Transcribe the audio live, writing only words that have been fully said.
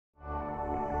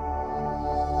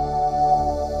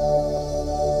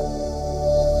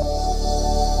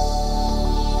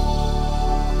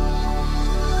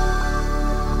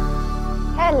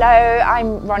Hello,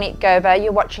 I'm Ronit Gerber.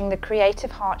 You're watching the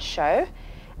Creative Heart Show,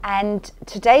 and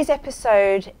today's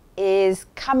episode is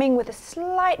coming with a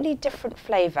slightly different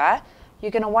flavour. You're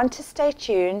going to want to stay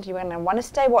tuned, you're going to want to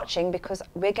stay watching, because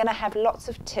we're going to have lots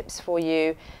of tips for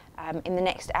you in the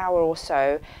next hour or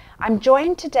so. I'm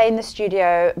joined today in the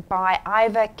studio by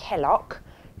Ivor Kellock,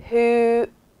 who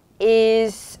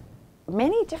is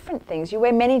many different things. You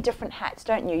wear many different hats,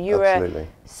 don't you? You're Absolutely.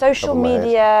 a social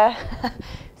media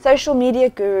social media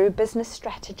guru, business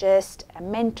strategist, a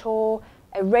mentor,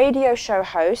 a radio show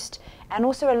host, and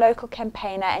also a local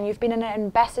campaigner, and you've been an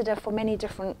ambassador for many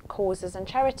different causes and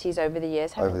charities over the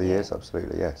years, haven't you? Over the years,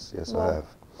 absolutely, yes. Yes, Well, I have.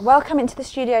 Welcome into the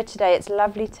studio today. It's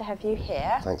lovely to have you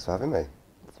here. Thanks for having me.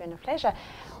 It's been a pleasure.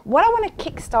 What I want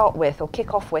to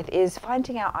kick off with is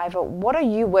finding out, Ivor, what are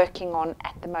you working on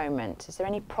at the moment? Is there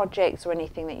any projects or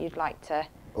anything that you'd like to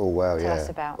tell us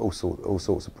about? All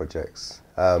sorts of projects.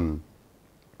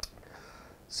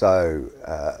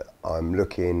 I'm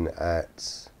looking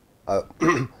at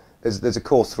there's a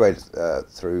core thread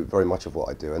through very much of what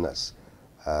I do, and that's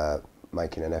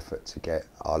making an effort to get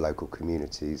our local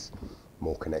communities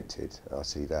more connected. I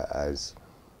see that as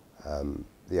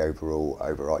the overall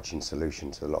overarching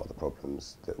solution to a lot of the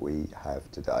problems that we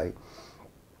have today.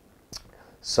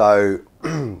 So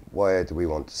where do we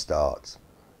want to start?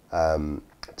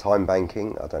 Time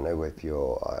banking, I don't know if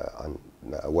you're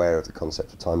aware of the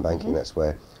concept of time banking. Mm-hmm. That's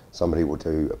where somebody will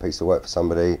do a piece of work for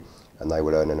somebody and they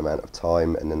will earn an amount of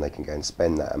time, and then they can go and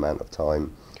spend that amount of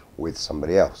time with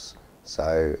somebody else.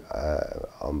 So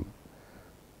I'm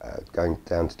going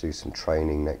down to do some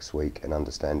training next week and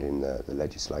understanding the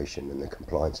legislation and the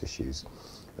compliance issues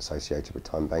associated with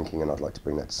time banking, and I'd like to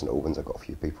bring that to St Albans. I've got a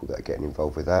few people that are getting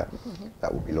involved with that. Mm-hmm.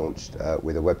 That will be launched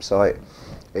with a website.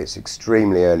 It's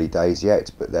extremely early days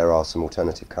yet, but there are some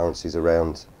alternative currencies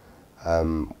around.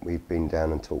 We've been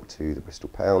down and talked to the Bristol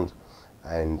Pound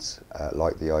and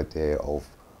like the idea of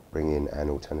bringing an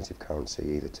alternative currency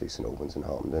either to St Albans and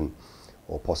Harpenden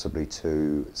or possibly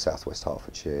to South West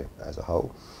Hertfordshire as a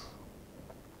whole.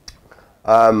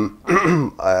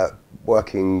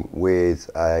 Working with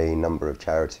a number of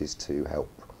charities to help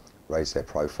raise their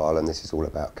profile, and this is all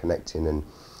about connecting and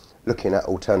looking at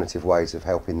alternative ways of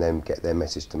helping them get their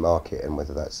message to market, and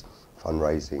whether that's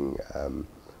fundraising,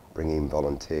 bringing in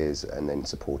volunteers, and then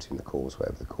supporting the cause,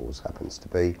 whatever the cause happens to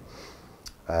be.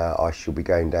 I shall be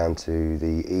going down to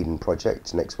the Eden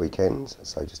Project next weekend,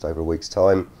 so just over a week's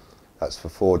time. That's for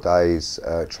 4 days,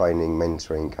 training,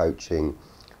 mentoring, coaching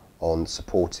on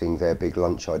supporting their big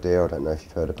lunch idea. I don't know if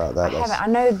you've heard about that. I haven't. I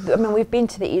know. I mean, we've been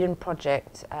to the Eden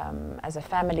Project as a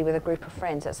family with a group of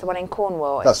friends. That's the one in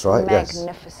Cornwall. That's right.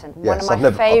 Magnificent. Yes. One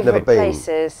of my favourite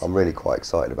places. I'm really quite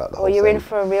excited about the whole thing. Well, you're in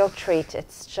for a real treat.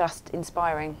 It's just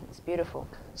inspiring. It's beautiful.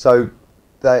 So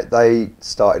they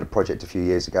started a project a few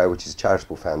years ago, which is a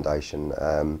charitable foundation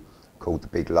called the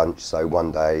Big Lunch. So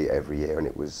one day every year, and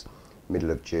it was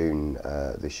middle of June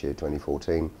this year,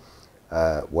 2014,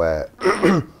 where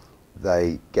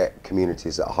they get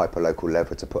communities at a hyper-local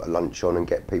level to put a lunch on and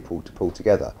get people to pull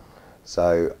together.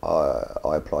 So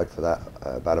I applied for that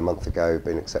about a month ago,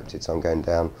 been accepted, so I'm going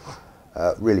down.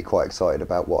 Really quite excited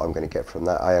about what I'm going to get from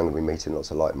that. I am going to be meeting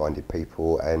lots of like-minded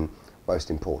people, and most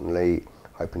importantly,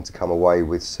 hoping to come away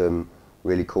with some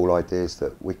really cool ideas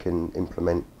that we can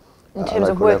implement in terms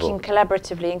of working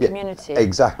collaboratively in community.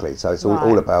 Exactly. So it's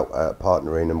all about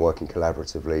partnering and working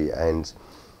collaboratively and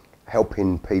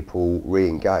helping people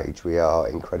re-engage. We are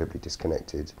incredibly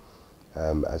disconnected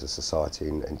as a society,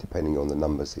 and depending on the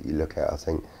numbers that you look at, I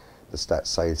think the stats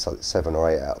say it's like 7 or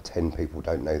 8 out of 10 people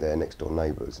don't know their next door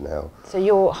neighbours now. So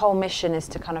your whole mission is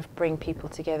to kind of bring people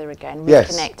together again,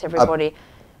 reconnect everybody.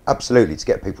 Absolutely, to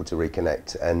get people to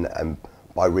reconnect, and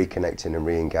by reconnecting and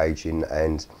re-engaging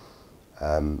and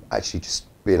actually just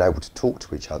being able to talk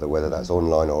to each other, whether that's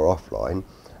online or offline,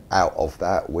 out of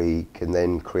that we can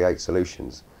then create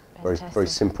solutions. Very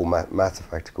simple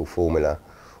mathematical formula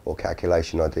or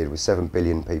calculation I did with 7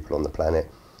 billion people on the planet.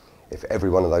 If every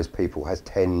one of those people has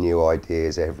 10 new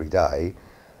ideas every day,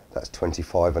 that's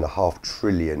 25.5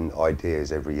 trillion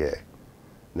ideas every year.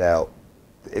 Now,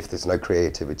 if there's no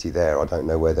creativity there, I don't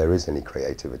know where there is any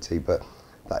creativity, but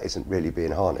that isn't really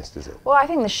being harnessed, is it? Well, I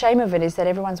think the shame of it is that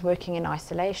everyone's working in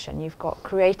isolation. You've got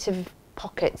creative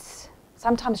pockets,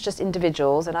 sometimes just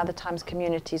individuals, and other times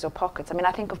communities or pockets. I mean,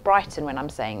 I think of Brighton when I'm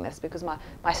saying this, because my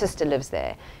sister lives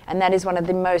there, and that is one of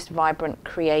the most vibrant,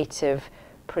 creatively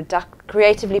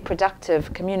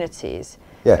productive communities.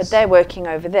 Yes. But they're working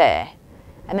over there.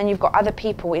 And then you've got other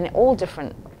people in all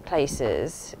different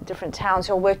places, different towns,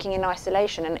 who are working in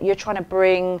isolation, and you're trying to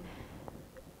bring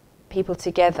people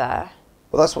together.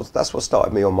 Well, that's what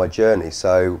started me on my journey.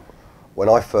 So when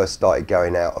I first started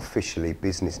going out officially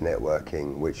business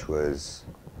networking, which was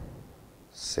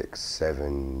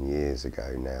 6-7 years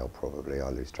ago now, probably, I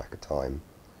lose track of time,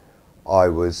 I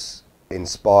was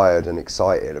inspired and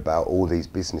excited about all these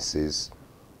businesses,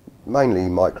 mainly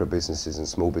micro businesses and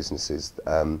small businesses,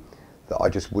 that I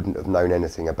just wouldn't have known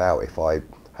anything about if I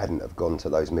hadn't have gone to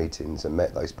those meetings and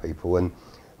met those people. And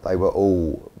they were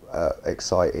all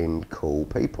exciting, cool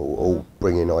people, all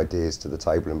bringing ideas to the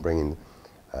table and bringing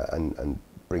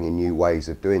bringing new ways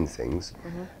of doing things.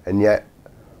 And yet,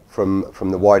 from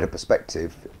the wider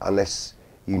perspective, unless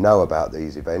you know about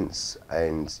these events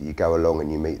and you go along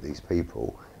and you meet these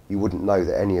people, you wouldn't know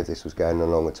that any of this was going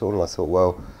along at all. And I thought,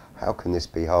 well, how can this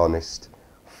be harnessed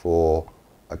for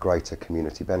a greater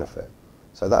community benefit?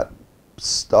 So that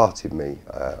started me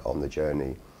on the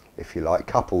journey, if you like.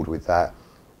 Coupled with that,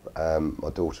 my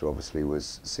daughter obviously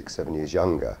was 6-7 years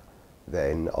younger.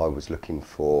 Then I was looking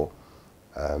for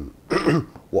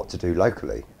what to do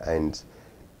locally, and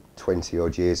 20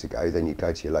 odd years ago, then you'd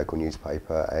go to your local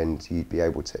newspaper and you'd be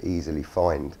able to easily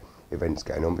find events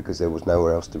going on, because there was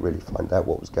nowhere else to really find out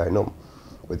what was going on.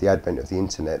 With the advent of the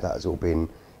internet, that has all been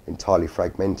entirely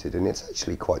fragmented, and it's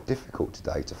actually quite difficult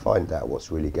today to find out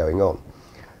what's really going on.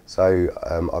 So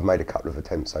I've made a couple of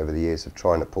attempts over the years of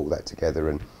trying to pull that together,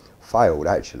 and failed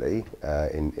actually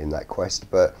in that quest,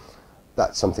 but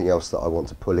that's something else that I want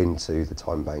to pull into the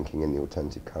time banking and the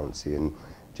alternative currency, and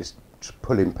just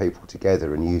pulling people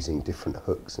together and using different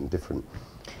hooks and different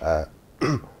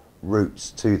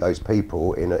routes to those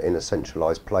people in a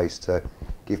centralised place to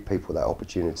give people that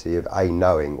opportunity of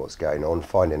knowing what's going on,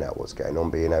 finding out what's going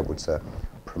on, being able to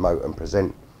promote and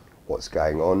present what's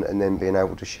going on, and then being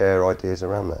able to share ideas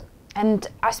around that. And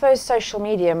I suppose social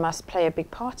media must play a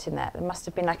big part in that. It must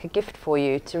have been like a gift for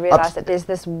you to realise that there's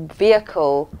this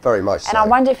vehicle. Very much so. And I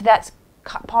wonder if that's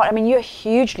part, I mean, you're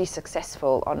hugely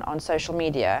successful on social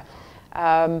media.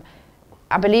 I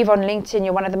believe on LinkedIn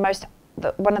you're one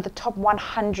of the top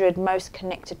 100 most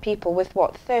connected people with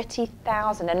what,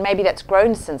 30,000, and maybe that's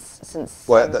grown since.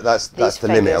 Well, that's the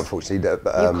limit, unfortunately.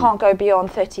 You can't go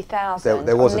beyond 30,000.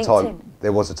 There was a time.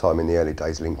 There was a time in the early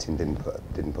days LinkedIn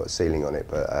didn't put a ceiling on it,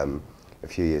 but a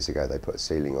few years ago they put a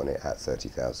ceiling on it at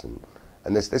 30,000.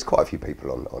 And there's quite a few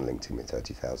people on LinkedIn with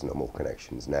 30,000 or more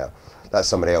connections now. That's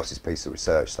somebody else's piece of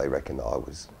research. They reckon that I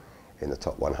was in the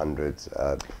top 100.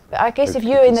 But I guess if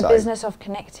you're in the business of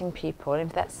connecting people,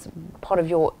 if that's part of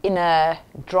your inner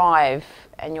drive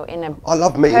and your inner I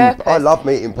love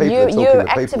meeting people. You're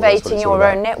activating your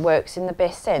own networks in the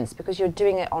best sense, because you're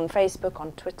doing it on Facebook,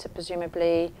 on Twitter,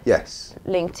 presumably. Yes.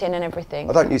 LinkedIn and everything.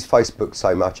 I don't use Facebook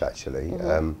so much actually.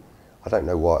 I don't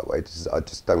know why. I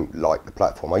just don't like the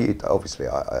platform. I use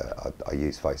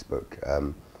Facebook.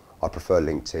 I prefer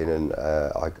LinkedIn, and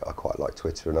I quite like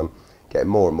Twitter, and I'm getting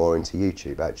more and more into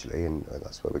YouTube actually, and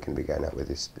that's where we're going to be going out with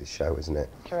this show, isn't it?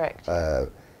 Correct.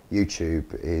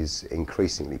 YouTube is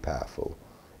increasingly powerful.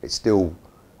 It's still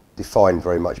defined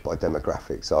very much by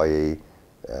demographics, i.e.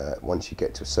 Once you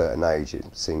get to a certain age, it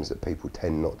seems that people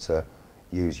tend not to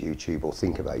use YouTube or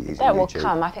think about using YouTube. That will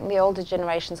come. I think the older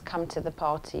generations come to the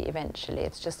party eventually.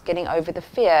 It's just getting over the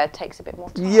fear. It takes a bit more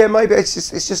time. Yeah, maybe it's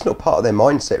just not part of their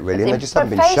mindset really, and they just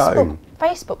haven't been shown.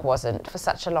 Facebook wasn't for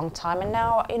such a long time, and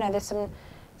now there's some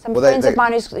friends of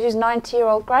mine whose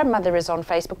 90-year-old grandmother is on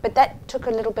Facebook, but that took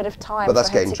a little bit of time. But that's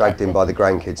getting dragged in by the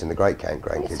grandkids and the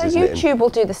great-grandkids, so isn't it? YouTube will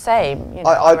do the same.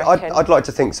 I'd like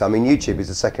to think so. I mean, YouTube is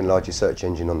the second largest search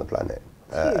engine on the planet.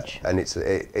 Huge. And it's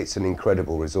an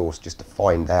incredible resource just to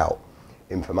find out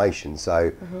information. So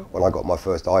when I got my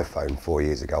first iPhone 4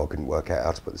 years ago, I couldn't work out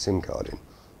how to put the SIM card in,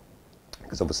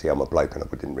 because obviously I'm a bloke and I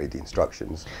didn't read the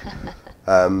instructions.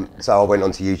 So I went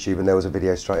onto YouTube and there was a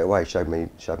video straight away, showed me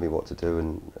what to do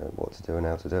and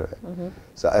how to do it.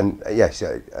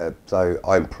 So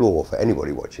I implore for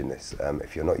anybody watching this,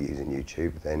 if you're not using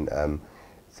YouTube, then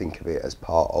think of it as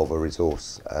part of a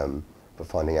resource for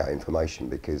finding out information,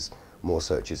 because more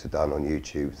searches are done on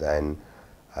YouTube than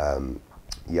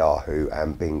Yahoo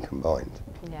and Bing combined.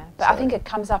 Yeah, but I think it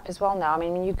comes up as well now. I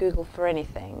mean, when you Google for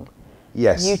anything,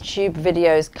 yes, YouTube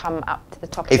videos come up to the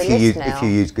top of the list now. If you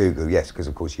use Google, yes, because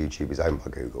of course YouTube is owned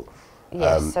by Google.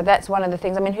 Yes, so that's one of the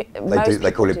things. I mean,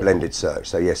 they call it blended search.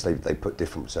 So yes, they put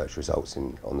different search results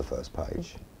on the first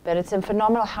page. But it's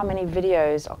phenomenal how many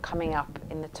videos are coming up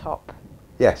in the top.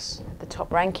 Yes. The top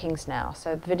rankings now.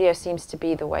 So video seems to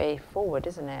be the way forward,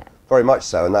 isn't it? Very much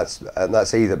so, and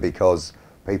that's either because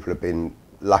people have been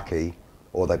lucky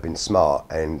or they've been smart,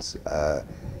 and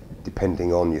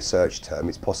depending on your search term,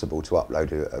 it's possible to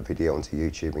upload a video onto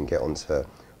YouTube and get onto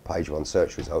page one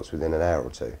search results within an hour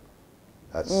or two.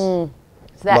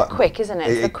 It's that quick, isn't it?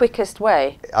 It's the quickest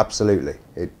way. Absolutely.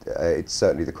 It's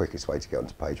certainly the quickest way to get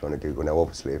onto page one of Google. Now,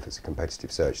 obviously, if it's a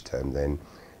competitive search term, then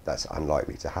that's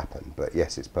unlikely to happen. But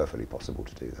yes, it's perfectly possible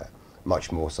to do that.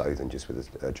 Much more so than just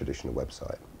with a traditional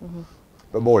website. Mm-hmm.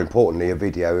 But more importantly, a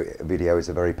video is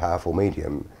a very powerful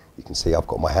medium. You can see I've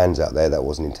got my hands out there. That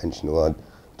wasn't intentional. I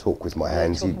talk with my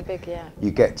hands. You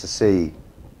get to see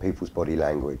people's body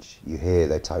language. You hear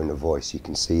their tone of voice. You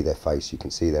can see their face. You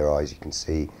can see their eyes. You can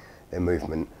see their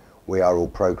movement. We are all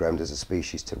programmed as a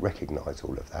species to recognise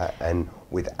all of that, and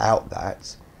without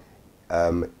that,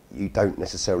 you don't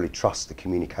necessarily trust the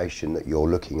communication that you're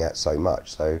looking at so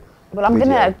much. So, well, I'm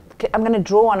gonna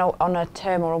draw on a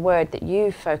term or a word that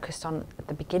you focused on at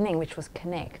the beginning, which was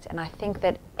connect. And I think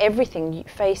that everything,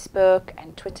 Facebook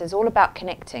and Twitter, is all about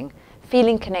connecting,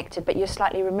 feeling connected, but you're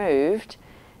slightly removed,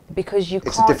 because you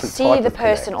can't see the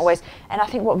person always. And I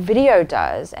think what video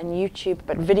does, and YouTube,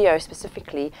 but video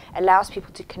specifically, allows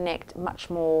people to connect much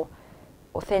more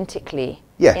authentically.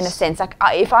 Yes. In a sense. Like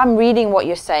if I'm reading what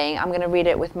you're saying, I'm going to read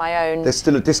it with my own. There's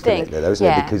still a disconnect thing. there, though, isn't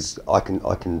there? Because I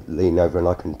can lean over and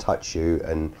I can touch you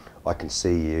and I can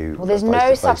see you. Well, there's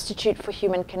no substitute for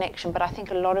human connection, but I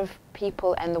think a lot of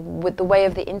people, and with the way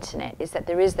of the internet, is that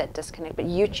there is that disconnect. But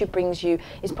YouTube brings you,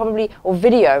 is probably, or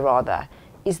video rather,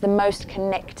 is the most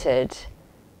connected.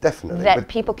 Definitely. That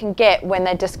people can get when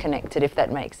they're disconnected, if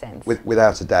that makes sense.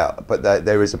 Without a doubt. But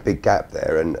there is a big gap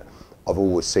there, and I've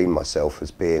always seen myself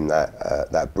as being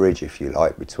that bridge, if you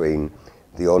like, between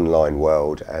the online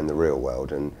world and the real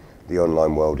world. And the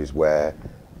online world is where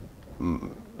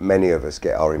many of us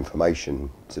get our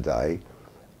information today,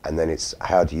 and then it's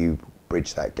how do you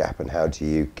bridge that gap, and how do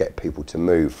you get people to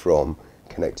move from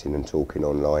connecting and talking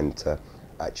online to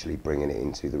actually bringing it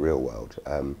into the real world.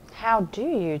 How do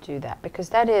you do that? Because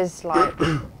that is like,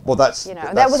 well, that's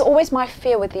that was always my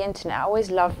fear with the internet. I always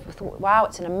thought, wow,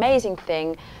 it's an amazing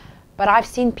thing. But I've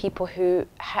seen people who,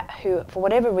 for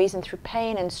whatever reason, through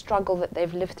pain and struggle that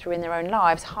they've lived through in their own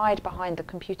lives, hide behind the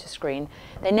computer screen.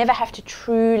 They never have to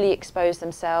truly expose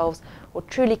themselves or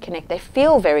truly connect. They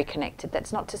feel very connected.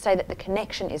 That's not to say that the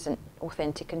connection isn't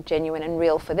authentic and genuine and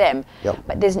real for them. Yep.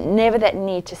 But there's never that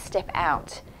need to step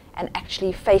out and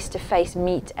actually face-to-face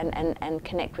meet and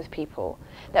connect with people.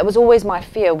 That was always my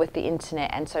fear with the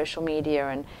internet and social media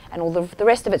and all the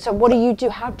rest of it. So what do you do?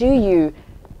 How do you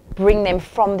bring them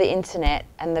from the internet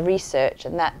and the research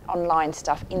and that online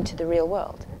stuff into the real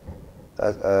world?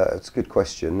 That's a good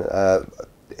question.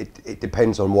 It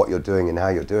depends on what you're doing and how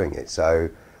you're doing it. So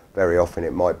very often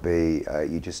it might be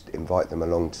you just invite them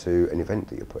along to an event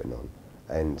that you're putting on,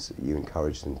 and you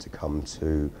encourage them to come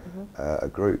to a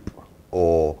group,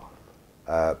 or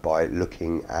by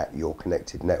looking at your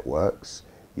connected networks,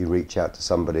 you reach out to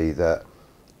somebody that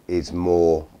is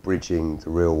more bridging the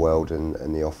real world and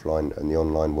the offline and the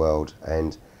online world,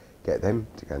 and get them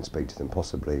to go and speak to them,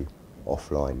 possibly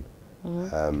offline.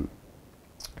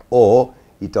 Or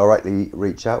you directly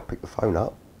reach out, pick the phone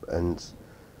up and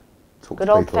talk to people. Good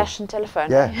old-fashioned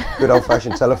telephone. Yeah, good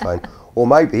old-fashioned telephone. Or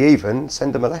maybe even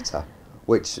send them a letter,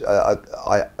 which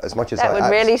as much as that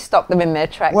would really stop them in their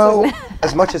tracks. Well,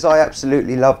 as much as I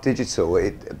absolutely love digital,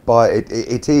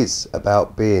 it is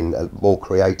about being more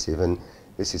creative, and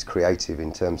this is creative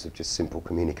in terms of just simple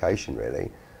communication,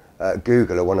 really.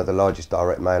 Google are one of the largest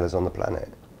direct mailers on the planet.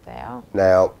 They are.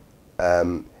 Now,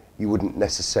 you wouldn't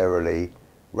necessarily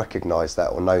recognise that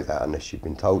or know that unless you've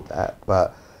been told that,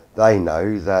 but they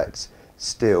know that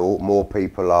still more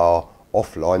people are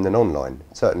offline than online,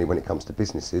 certainly when it comes to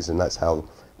businesses, and that's how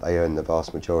they earn the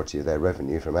vast majority of their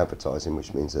revenue from advertising,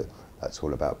 which means that that's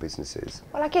all about businesses.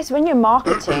 Well, I guess when you're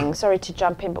marketing, sorry to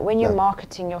jump in, but when you're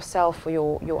marketing yourself or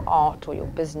your art or your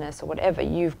business or whatever,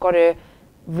 you've got to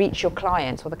reach your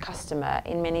clients or the customer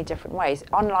in many different ways.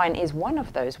 Online is one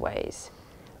of those ways,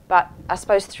 but I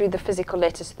suppose through the physical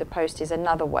letters to the post is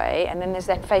another way, and then there's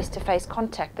that face-to-face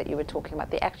contact that you were talking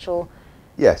about, the actual.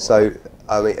 Yeah, so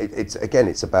I mean,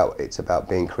 it's about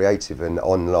being creative and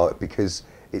online, because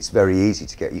it's very easy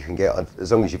to get. You can get,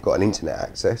 as long as you've got an internet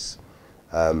access.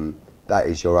 That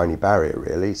is your only barrier,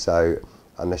 really. So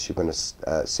unless you're going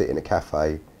to sit in a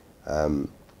cafe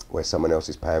where someone else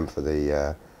is paying for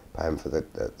the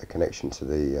connection to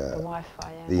the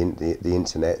Wi-Fi, the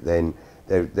internet, then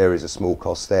there is a small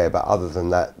cost there. But other than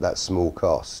that small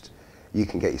cost, you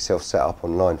can get yourself set up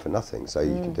online for nothing. So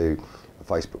you can do a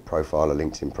Facebook profile, a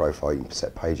LinkedIn profile. You can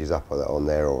set pages up on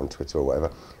there or on Twitter or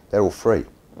whatever. They're all free.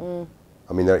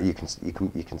 I mean, you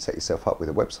can set yourself up with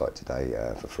a website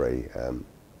today for free.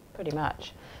 Pretty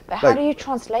much. But how do you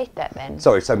translate that then?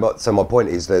 Sorry, so my point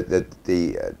is that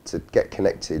to get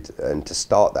connected and to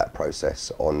start that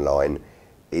process online,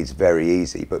 is very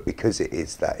easy, but because it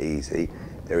is that easy,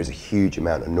 there is a huge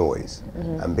amount of noise,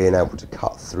 and being able to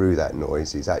cut through that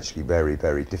noise is actually very,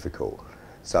 very difficult.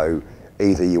 So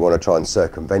either you want to try and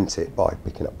circumvent it by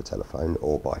picking up the telephone,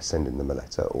 or by sending them a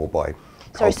letter, or by...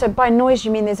 Sorry, so by noise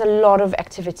you mean there's a lot of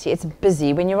activity, it's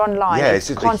busy. When you're online, Yeah,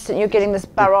 it's constant, you're getting this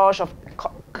barrage of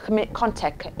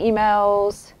contact,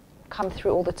 emails come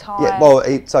through all the time. Yeah, well,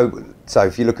 so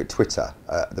if you look at Twitter,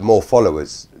 the more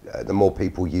followers, the more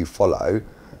people you follow,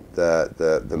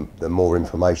 the more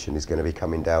information is going to be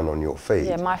coming down on your feed.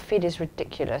 Yeah, my feed is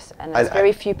ridiculous, and there's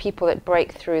very few people that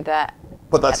break through that.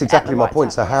 But that's exactly my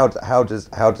point. So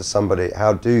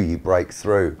how do you break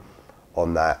through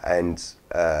on that? And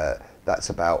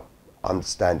that's about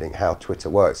understanding how Twitter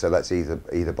works. So that's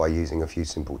either by using a few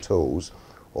simple tools,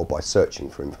 or by searching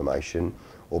for information,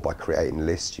 or by creating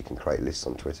lists. You can create lists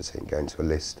on Twitter, so you can go into a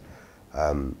list,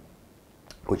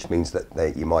 which means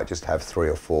that you might just have 3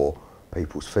 or 4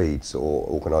 people's feeds or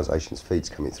organisations' feeds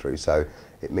coming through. So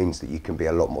it means that you can be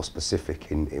a lot more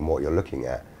specific in what you're looking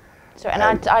at. So, and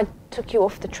I took you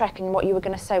off the track, and what you were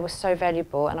going to say was so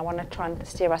valuable, and I want to try and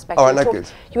steer us back. Oh, no, good.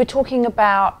 You were talking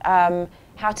about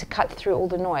how to cut through all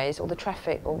the noise, all the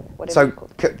traffic, or whatever you call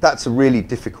it. That's a really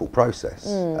difficult process,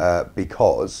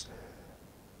 because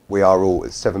we are all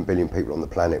 7 billion people on the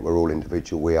planet. We're all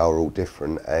individual. We are all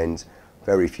different, and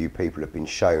very few people have been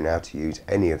shown how to use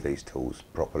any of these tools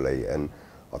properly. And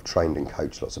I've trained and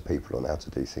coached lots of people on how to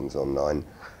do things online.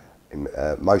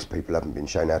 Most people haven't been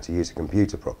shown how to use a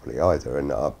computer properly either,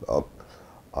 and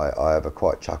I have a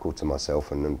quite chuckle to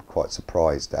myself, and I'm quite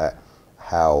surprised at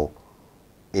how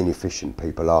inefficient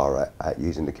people are at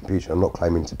using the computer. I'm not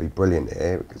claiming to be brilliant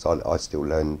here, because I still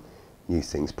learn new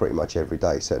things pretty much every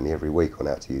day, certainly every week, on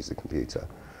how to use the computer.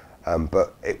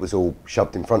 But it was all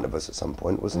shoved in front of us at some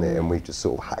point, wasn't it? And we've just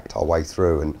sort of hacked our way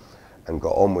through and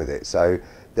got on with it. So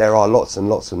there are lots and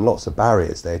lots and lots of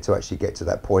barriers there to actually get to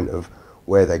that point of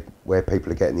where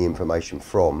people are getting the information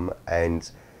from,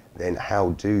 and then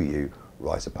how do you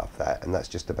rise above that? And that's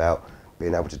just about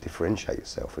being able to differentiate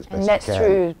yourself as best you can. And that's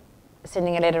through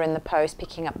sending a letter in the post,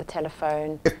 picking up the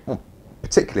telephone.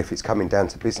 Particularly if it's coming down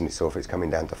to business, or if it's coming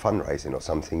down to fundraising or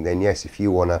something, then yes, if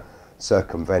you want to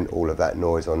circumvent all of that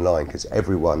noise online, because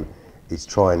everyone is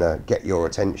trying to get your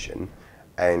attention,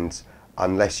 and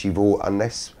unless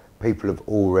people have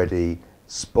already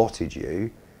spotted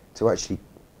you, to actually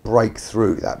break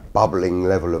through that bubbling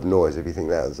level of noise, if you think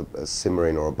that as a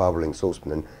simmering or a bubbling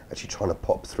saucepan, and actually trying to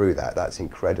pop through that's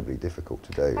incredibly difficult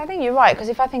to do. I think you're right, because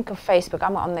if I think of Facebook,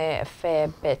 I'm on there a fair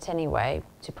bit anyway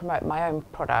to promote my own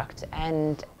product,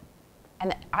 and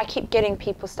I keep getting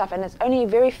people's stuff, and it's only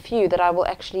very few that I will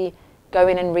actually go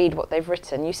in and read what they've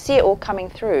written. You see it all coming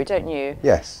through, don't you?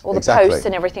 Yes, all the exactly. posts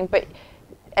and everything, but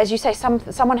as you say,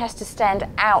 someone has to stand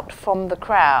out from the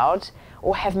crowd,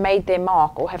 or have made their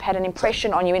mark, or have had an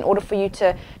impression on you, in order for you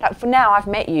to, like, for now I've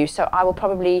met you, so I will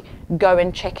probably go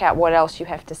and check out what else you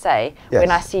have to say. Yes. When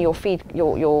I see your feed,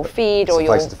 your feed, it's or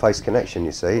your face-to-face connection.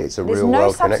 You see, it's a real no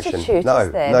world connection. Substitute, No,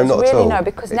 is there? no, not at all. No,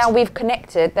 because now we've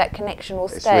connected. That connection will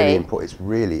it's stay. Really important. It's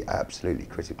really absolutely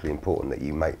critically important that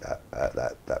you make that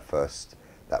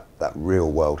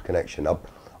real world connection.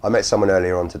 I met someone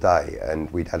earlier on today,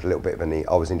 and we'd had a little bit of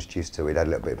I was introduced to. We'd had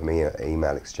a little bit of an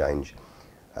email exchange.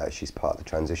 She's part of the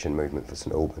transition movement for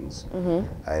St Albans,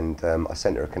 and I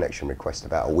sent her a connection request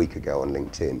about a week ago on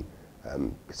LinkedIn,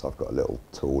 because I've got a little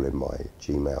tool in my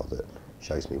Gmail that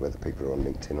shows me whether people are on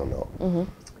LinkedIn or not.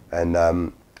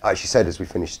 And she said, as we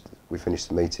finished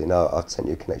the meeting, I've sent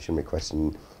you a connection request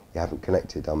and you haven't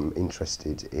connected. I'm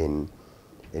interested in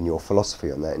your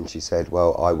philosophy on that. And she said,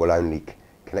 well, I will only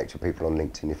connect with people on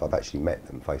LinkedIn if I've actually met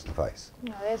them face to face.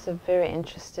 Oh, that's a very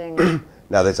interesting.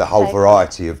 Now there's a whole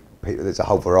variety of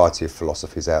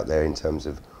philosophies out there in terms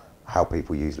of how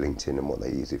people use LinkedIn and what they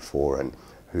use it for, and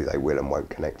who they will and won't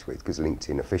connect with, because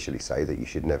LinkedIn officially say that you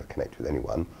should never connect with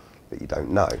anyone that you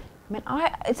don't know. I mean,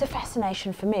 it's a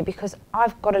fascination for me, because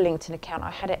I've got a LinkedIn account.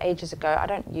 I had it ages ago. I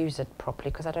don't use it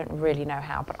properly because I don't really know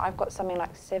how, but I've got something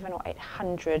like 700 or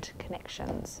 800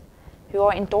 connections who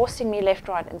are endorsing me left,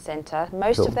 right and centre.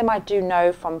 Most of them I do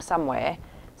know from somewhere.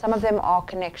 Some of them are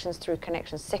connections through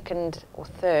connections, second or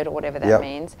third, or whatever that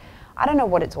means. I don't know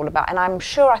what it's all about, and I'm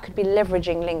sure I could be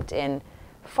leveraging LinkedIn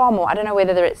far more. I don't know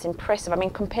whether it's impressive. I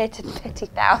mean, compared to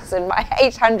 30,000, my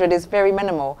 800 is very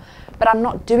minimal, but I'm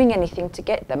not doing anything to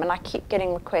get them, and I keep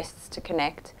getting requests to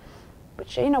connect,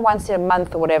 which, you know, once in a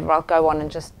month or whatever, I'll go on and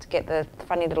just get the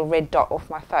funny little red dot off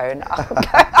my phone.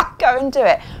 I'll go and do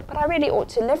it. But I really ought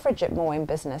to leverage it more in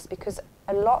business, because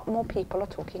a lot more people are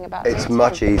talking about LinkedIn. It's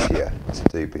much easier to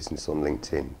do business on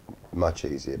LinkedIn, much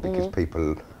easier, because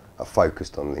people are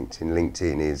focused on LinkedIn.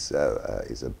 LinkedIn is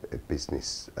a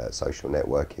business social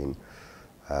networking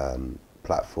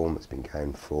platform that's been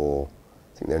going for,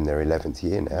 I think they're in their 11th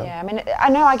year now. Yeah, I mean, I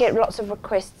know I get lots of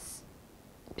requests.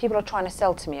 People are trying to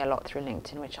sell to me a lot through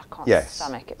LinkedIn, which I can't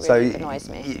stomach. It really annoys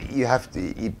me. You have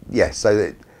to, so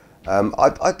that,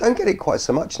 I don't get it quite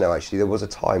so much now, actually. There was a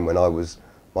time when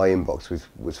my inbox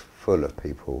was full of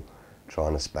people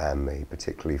trying to spam me,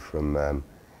 particularly from,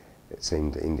 it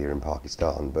seemed, India and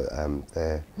Pakistan, but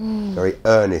they're very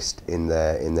earnest in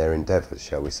their endeavours,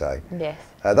 shall we say. Yes.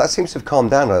 That seems to have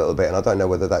calmed down a little bit, and I don't know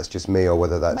whether that's just me or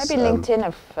whether that's... Maybe LinkedIn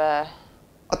have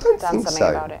I don't done think something so.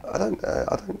 about it. I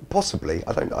don't. Possibly.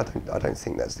 I don't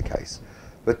think that's the case.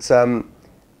 But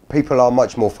people are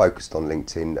much more focused on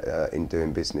LinkedIn in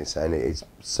doing business, and it is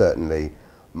certainly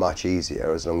much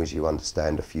easier as long as you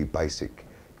understand a few basic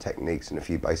techniques and a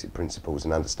few basic principles,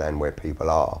 and understand where people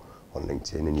are on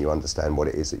LinkedIn, and you understand what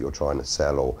it is that you're trying to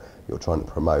sell or you're trying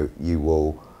to promote. You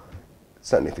will,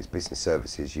 certainly if it's business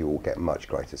services, you will get much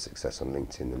greater success on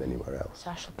LinkedIn than anywhere else.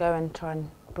 So I shall go and try and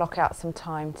block out some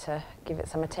time to give it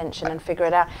some attention and figure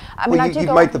it out. I mean, well,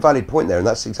 you've made the valid point there, and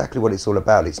that's exactly what it's all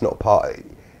about. It's not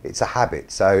it's a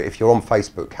habit. So if you're on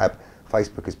Facebook,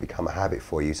 Facebook has become a habit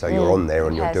for you, so you're on there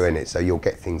and you're doing it, so you'll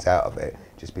get things out of it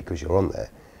just because you're on there.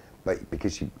 But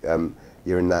because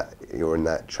you're in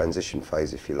that transition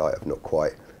phase, if you like, of not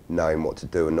quite knowing what to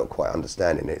do and not quite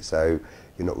understanding it, so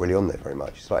you're not really on there very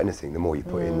much. It's like anything, the more you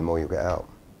put in, the more you'll get out.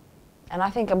 And I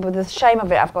think with the shame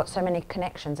of it, I've got so many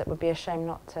connections, it would be a shame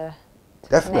not to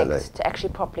Definitely. connect, to actually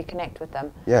properly connect with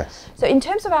them. Yes. So in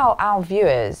terms of our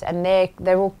viewers, and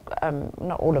they're all,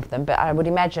 not all of them, but I would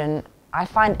imagine, I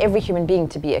find every human being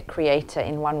to be a creator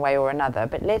in one way or another,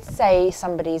 but let's say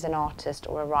somebody's an artist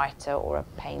or a writer or a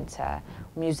painter,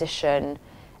 musician,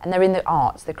 and they're in the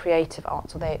arts, the creative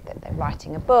arts, or they're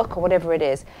writing a book or whatever it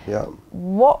is. Yeah.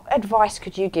 What advice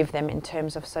could you give them in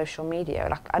terms of social media?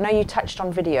 Like, I know you touched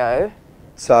on video.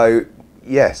 So,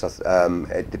 yes,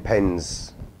 it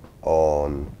depends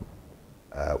on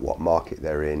what market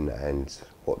they're in and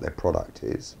what their product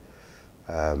is.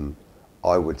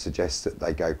 I would suggest that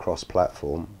they go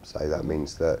cross-platform, so that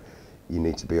means that you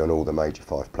need to be on all the major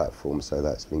 5 platforms, so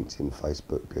that's LinkedIn,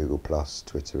 Facebook, Google+,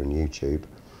 Twitter and YouTube.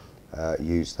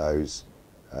 Use those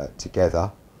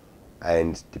together,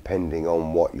 and depending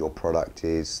on what your product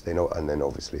is, and then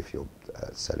obviously if you're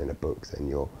selling a book, then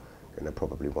you're going to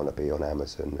probably want to be on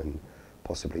Amazon and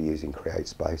possibly using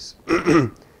CreateSpace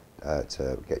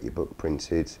to get your book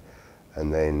printed,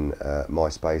 and then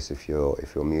MySpace if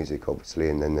you're music, obviously,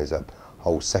 and then there's a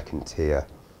whole second tier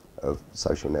of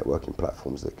social networking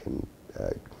platforms that can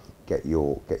get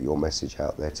your message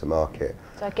out there to market.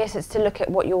 So I guess it's to look at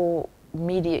what your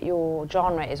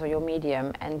genre is, or your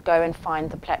medium, and go and find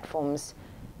the platforms.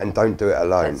 And don't do it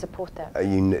alone. That support that.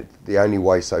 The only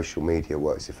way social media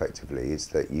works effectively is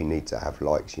that you need to have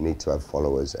likes, you need to have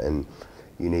followers, and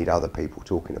you need other people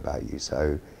talking about you.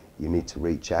 So you need to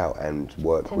reach out and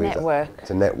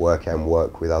to network and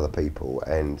work with other people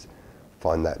and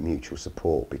find that mutual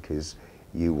support, because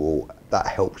that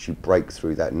helps you break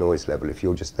through that noise level. If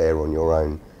you're just there on your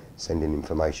own sending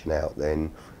information out,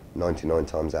 then 99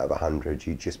 times out of 100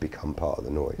 you just become part of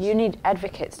the noise. You need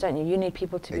advocates, don't you? You need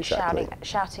people to be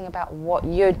shouting about what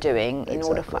you're doing in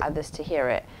order for others to hear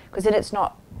it. Because then it's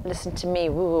not, listen to me,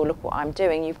 woo, look what I'm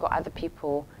doing. You've got other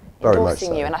people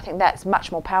endorsing you, and I think that's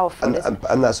much more powerful.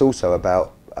 And that's also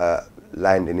about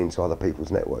landing into other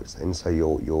people's networks then, so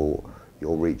you're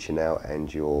reaching out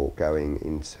and you're going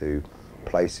into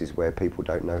places where people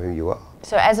don't know who you are.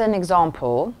 So as an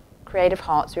example, Creative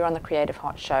Herts, we're on the Creative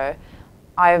Herts show.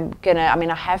 I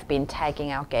have been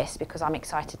tagging our guests because I'm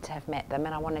excited to have met them,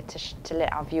 and I wanted to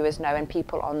let our viewers know, and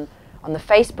people on the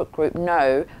Facebook group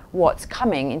know what's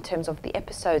coming in terms of the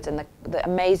episodes and the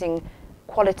amazing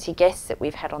quality guests that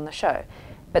we've had on the show.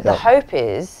 But the hope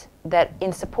is that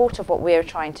in support of what we're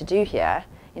trying to do here,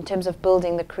 in terms of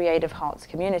building the Creative Herts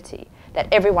community, that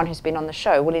everyone who's been on the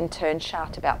show will in turn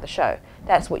shout about the show.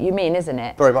 That's what you mean, isn't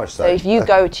it? Very much so. So if you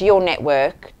go to your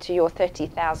network, to your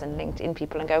 30,000 LinkedIn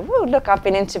people, and go, whoa, look, I've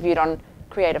been interviewed on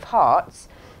Creative Herts,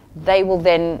 they will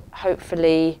then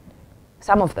hopefully,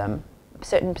 some of them, a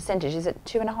certain percentage, is it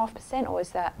 2.5%, or is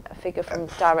that a figure from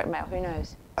direct mail? Who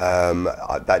knows?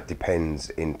 That depends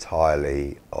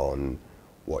entirely on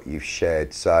what you've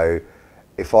shared. So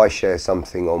if I share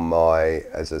something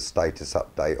as a status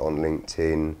update on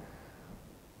LinkedIn,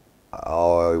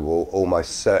 I will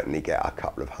almost certainly get a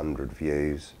couple of 100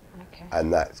 views,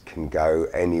 and that can go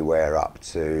anywhere up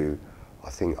to, I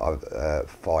think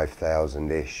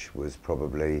 5,000-ish was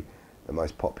probably the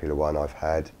most popular one I've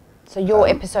had. So your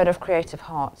episode of Creative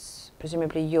Hearts,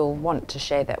 presumably you'll want to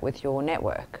share that with your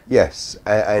network. Yes,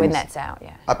 and when that's out,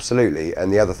 yeah. Absolutely.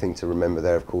 And the other thing to remember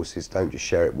there, of course, is don't just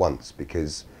share it once,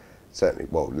 because certainly,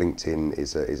 well, LinkedIn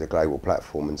is a global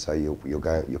platform, and so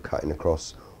you're cutting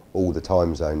across all the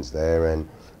time zones there, and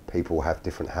people have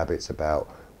different habits about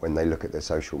when they look at their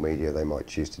social media. They might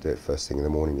choose to do it first thing in the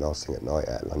morning, last thing at night,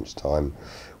 at lunchtime,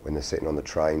 when they're sitting on the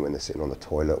train, when they're sitting on the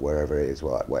toilet, wherever it is,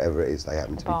 whatever it is they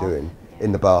happen to be doing,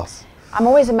 in the bath. I'm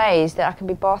always amazed that I can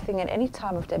be bathing at any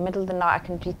time of day, middle of the night. I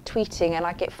can be tweeting and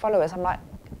I get followers. I'm like,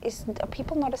 are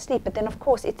people not asleep? But then, of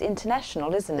course, it's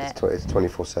international, isn't it? It's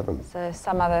 24/7. So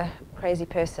some other crazy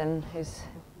person who's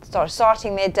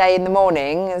starting their day in the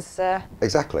morning is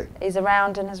exactly is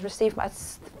around and has received.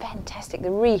 It's fantastic.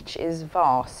 The reach is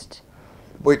vast.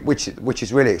 Which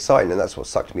is really exciting, and that's what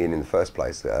sucked me in the first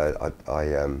place. I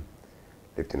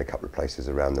lived in a couple of places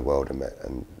around the world and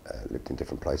lived in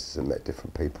different places and met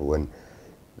different people, and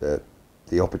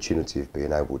the opportunity of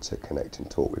being able to connect and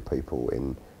talk with people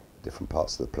in different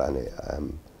parts of the planet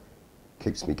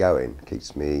keeps me going,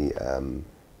 keeps me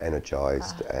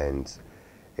energized, and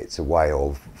it's a way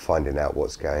of finding out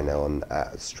what's going on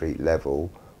at a street level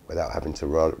without having to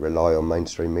rely on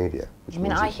mainstream media. I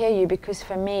mean, I hear you, because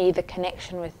for me, the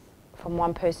connection from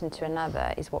one person to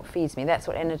another is what feeds me. That's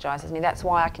what energizes me. That's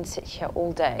why I can sit here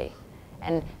all day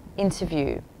and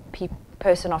interview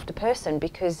person after person,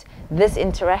 because this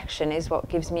interaction is what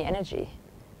gives me energy.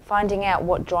 Finding out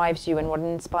what drives you and what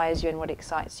inspires you and what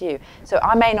excites you. So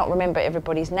I may not remember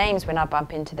everybody's names when I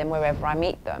bump into them wherever I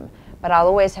meet them, but I'll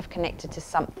always have connected to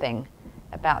something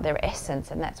about their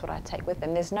essence, and that's what I take with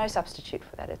them. There's no substitute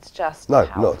for that. It's just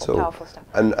powerful, not at all. Powerful stuff.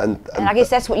 And I guess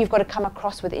that's what you've got to come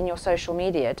across within your social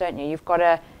media, don't you? You've got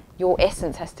to, your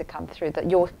essence has to come through. That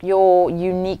your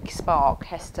unique spark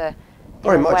has to.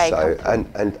 Very much so,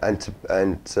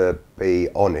 and to be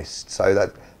honest.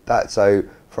 So so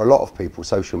for a lot of people,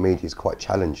 social media is quite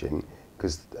challenging,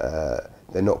 because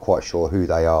they're not quite sure who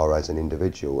they are as an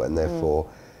individual, and therefore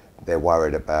they're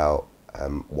worried about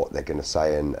what they're going to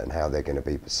say and how they're going to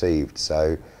be perceived.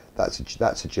 So that's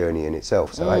a journey in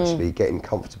itself. So actually getting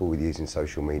comfortable with using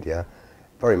social media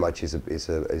very much is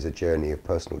a journey of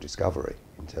personal discovery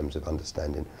in terms of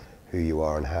understanding who you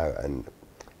are and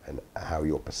how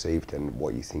you're perceived and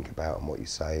what you think about and what you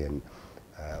say and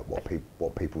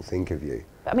what people think of you.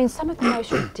 I mean, some of the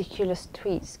most ridiculous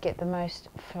tweets get the most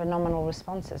phenomenal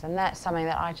responses, and that's something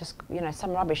that I just,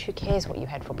 some rubbish. Who cares what you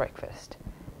had for breakfast?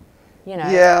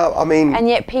 Yeah, I mean, and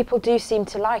yet people do seem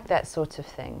to like that sort of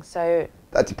thing. So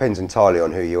that depends entirely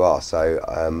on who you are. So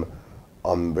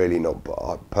I'm really not,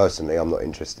 personally, I'm not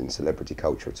interested in celebrity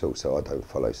culture at all. So I don't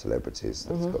follow celebrities.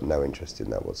 I've got no interest in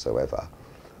that whatsoever.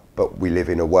 But we live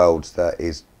in a world that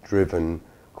is driven,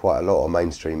 quite a lot of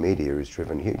mainstream media is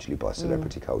driven hugely by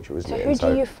celebrity culture, isn't it? So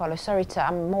who do you follow? Sorry,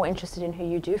 I'm more interested in who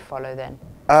you do follow then.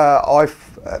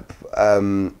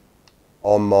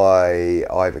 On my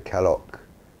Ivor Kellock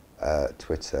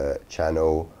Twitter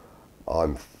channel,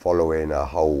 I'm following a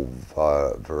whole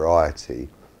variety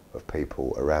of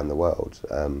people around the world.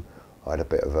 I had a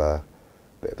bit of a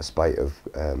spate of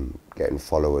getting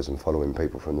followers and following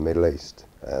people from the Middle East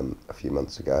a few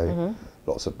months ago.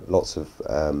 Lots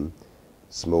of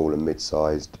small and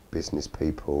mid-sized business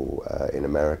people in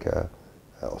America,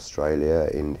 Australia,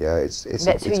 India.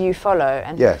 That's who you follow,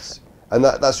 and yes, and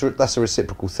that's a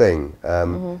reciprocal thing.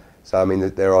 So I mean,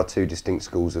 there are two distinct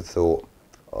schools of thought.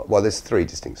 Well, there's three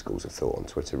distinct schools of thought on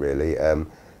Twitter, really.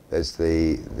 There's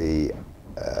the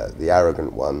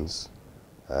arrogant ones,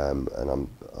 and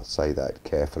I'll say that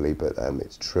carefully, but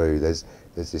it's true. There's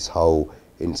this whole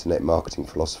internet marketing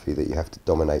philosophy that you have to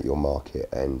dominate your market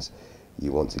and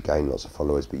you want to gain lots of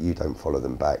followers, but you don't follow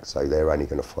them back, so they're only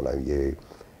going to follow you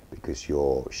because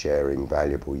you're sharing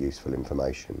valuable, useful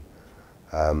information.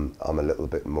 I'm a little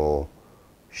bit more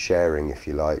sharing, if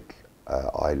you like.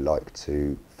 I like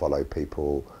to follow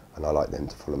people and I like them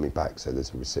to follow me back, so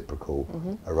there's a reciprocal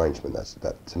arrangement.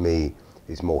 That to me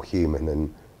is more human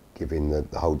and giving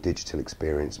the whole digital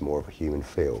experience more of a human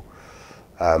feel.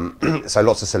 So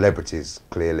lots of celebrities,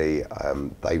 clearly,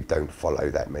 they don't follow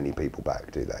that many people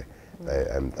back, do they?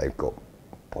 They've got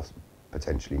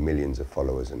potentially millions of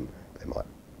followers and they might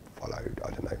follow, I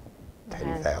don't know,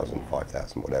 10,000,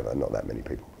 5,000, whatever, not that many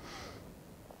people.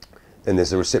 Then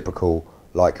there's a reciprocal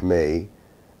like me,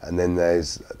 and then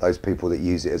there's those people that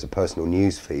use it as a personal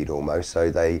news feed almost,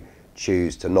 so they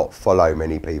choose to not follow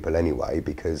many people anyway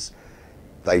because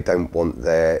they don't want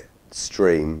their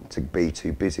stream to be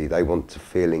too busy. They want to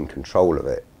feel in control of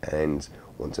it, and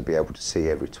want to be able to see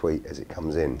every tweet as it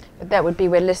comes in. But that would be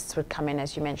where lists would come in,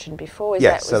 as you mentioned before. Is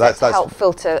Yes, that, so that's that's to help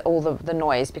filter all the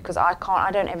noise, because I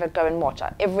don't ever go and watch.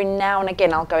 Every now and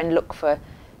again I'll go and look for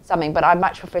something, but I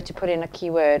much prefer to put in a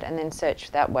keyword and then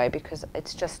search that way, because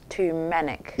it's just too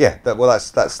manic. Yeah,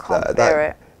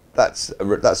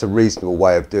 that's a reasonable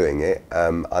way of doing it,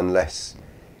 unless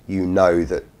you know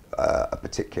that a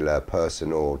particular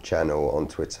person or channel on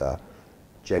Twitter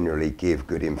generally give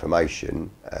good information,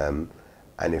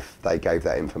 and if they gave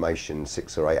that information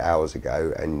 6 or 8 hours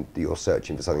ago and you're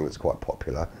searching for something that's quite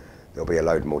popular, there'll be a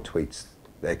load more tweets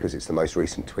there because it's the most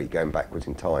recent tweet going backwards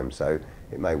in time. So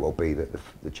it may well be that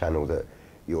the channel that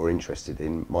you're interested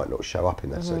in might not show up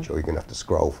in that search, or you're going to have to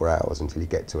scroll for hours until you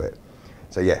get to it.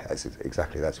 So yeah,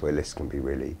 that's where lists can be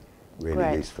really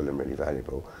useful and really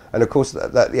valuable. And of course, they're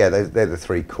the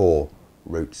 3 core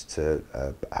routes to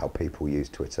how people use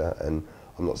Twitter. And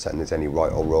I'm not saying there's any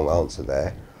right or wrong answer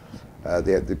there.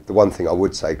 The one thing I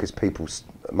would say, because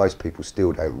most people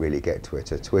still don't really get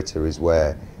Twitter. Twitter is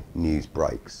where news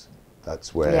breaks.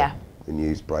 That's where the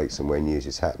news breaks and where news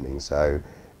is happening. So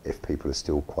if people are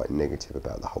still quite negative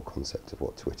about the whole concept of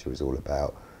what Twitter is all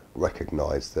about,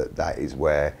 recognise that is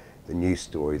where the news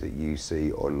story that you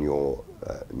see on your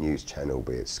news channel,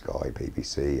 be it Sky,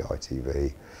 BBC,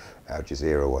 ITV, Al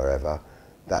Jazeera, wherever,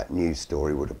 that news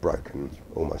story would have broken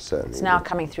almost certainly. It's now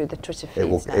coming through the Twitter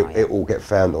feeds it will get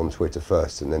found on Twitter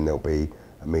first, and then there'll be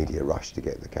a media rush to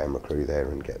get the camera crew there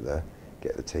and get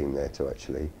the team there to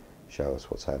actually show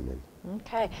us what's happening.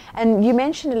 Okay, and you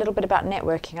mentioned a little bit about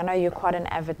networking. I know you're quite an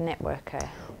avid networker.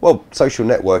 Well, social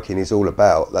networking is all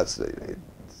about, that's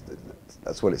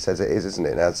what it says it is, isn't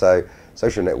it? Now, so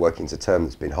social networking is a term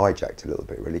that's been hijacked a little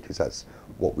bit, really, because that's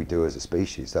what we do as a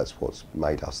species. That's what's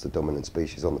made us the dominant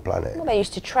species on the planet. Well, they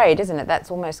used to trade, isn't it? That's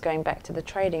almost going back to the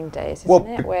trading days, isn't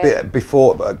it? Well,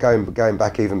 before going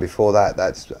back even before that,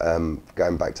 that's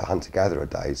going back to hunter-gatherer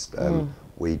days.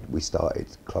 We started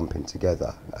clumping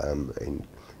together in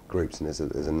groups, and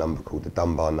there's a number called the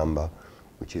Dunbar number,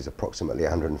 which is approximately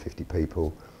 150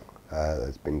 people.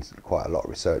 There's been quite a lot of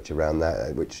research around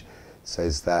that, which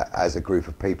says that as a group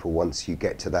of people, once you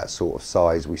get to that sort of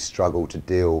size, we struggle to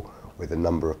deal with a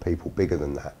number of people bigger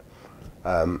than that.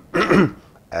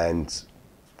 And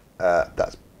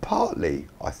that's partly,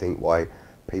 I think, why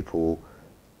people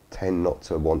tend not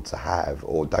to want to have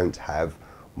or don't have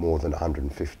more than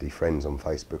 150 friends on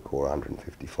Facebook or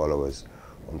 150 followers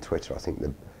on Twitter. I think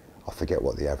I forget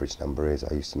what the average number is.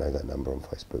 I used to know that number on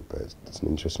Facebook, but it doesn't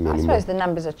interest me anymore. I suppose the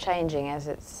numbers are changing as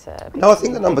it's... No, I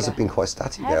think the numbers have been quite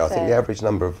static there. I think the average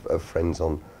number of friends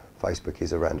on Facebook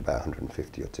is around about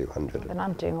 150 or 200. Then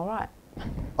I'm doing all right.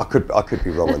 I could be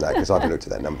wrong on that, because I haven't looked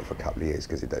at that number for a couple of years,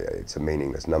 because it's a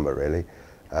meaningless number, really.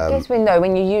 I guess we know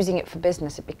when you're using it for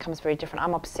business, it becomes very different.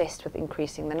 I'm obsessed with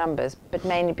increasing the numbers, but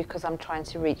mainly because I'm trying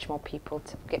to reach more people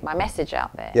to get my message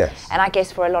out there. Yes. And I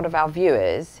guess for a lot of our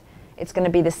viewers, it's going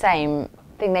to be the same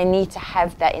thing. They need to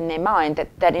have that in their mind,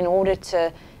 that in order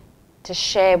to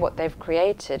share what they've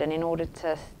created, and in order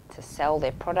to sell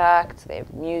their products, their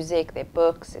music, their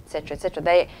books, etc.,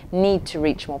 they need to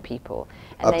reach more people,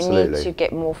 and Absolutely. they need to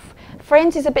get more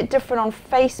friends. Is a bit different on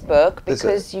Facebook,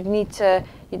 because you need to,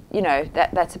 you know,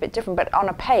 that's a bit different. But on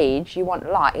a page, you want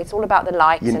it's all about the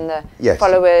likes and the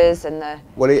followers and the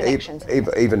connections.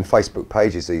 Even Facebook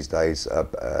pages these days,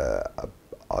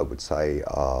 I would say,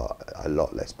 are a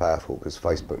lot less powerful, because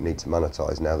Facebook need to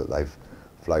monetize now that they've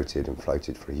floated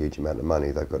for a huge amount of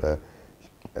money. They've got to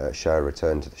show a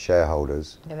return to the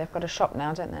shareholders. Yeah, they've got a shop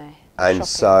now, don't they? And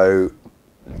so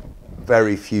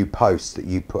very few posts that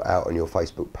you put out on your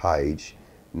Facebook page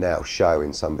now show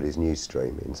in somebody's news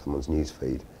stream, in someone's news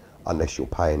feed, unless you're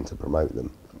paying to promote them.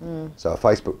 So a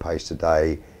Facebook page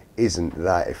today isn't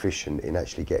that efficient in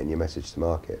actually getting your message to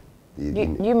market.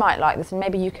 You might like this, and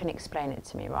maybe you can explain it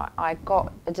to me, right? I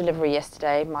got a delivery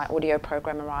yesterday, my audio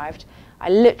program arrived. I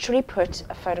literally put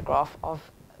a photograph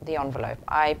of the envelope.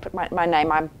 I put my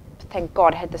name. I, thank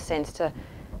God, had the sense to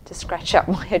scratch up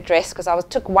my address, because I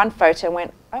took one photo and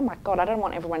went, oh my God, I don't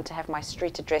want everyone to have my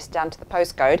street address down to the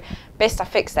postcode. Best I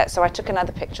fix that. So I took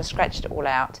another picture, scratched it all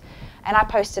out, and I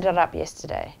posted it up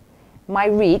yesterday. My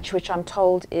reach, which I'm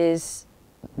told is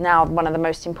now one of the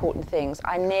most important things,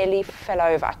 I nearly fell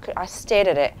over. I stared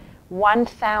at it,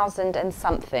 1,000 and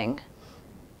something.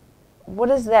 What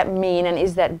does that mean, and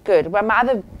is that good? Well, my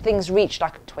other things reach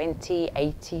like 20,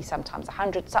 80, sometimes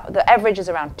 100. So the average is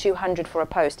around 200 for a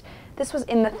post. This was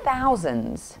in the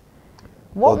thousands.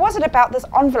 What was it about this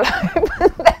envelope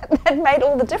that made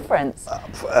all the difference?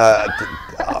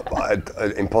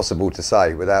 Impossible to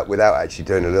say without actually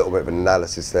doing a little bit of an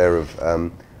analysis there of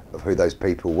who those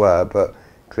people were, but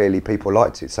clearly people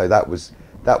liked it. So that was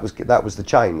that was the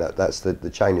chain. That's the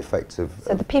chain effect of.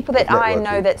 So the people that I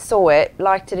know that saw it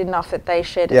liked it enough that they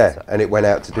shared it. Yeah, and it went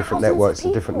out to different networks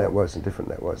and different people. networks and different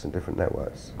networks and different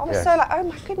networks. I was so like, oh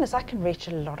my goodness, I can reach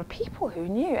a lot of people. Who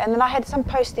knew? And then I had some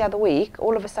post the other week.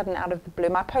 All of a sudden, out of the blue,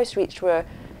 my post reached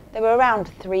they were around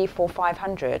 300, 400,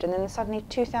 500, and then suddenly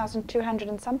 2,200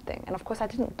 and something. And of course, I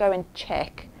didn't go and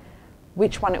check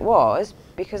which one it was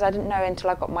because I didn't know until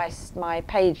I got my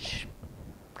page.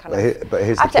 But here's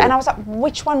the killer. And I was like,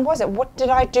 which one was it? What did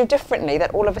I do differently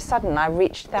that all of a sudden I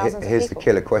reached thousands of people? Here's the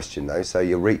killer question though. So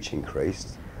your reach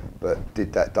increased, but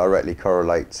did that directly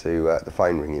correlate to the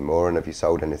phone ringing more? And have you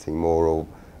sold anything more, or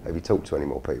have you talked to any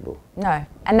more people? No.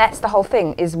 And that's the whole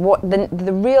thing, is what the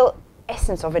real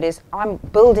essence of it is. I'm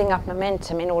building up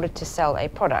momentum in order to sell a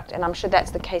product. And I'm sure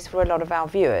that's the case for a lot of our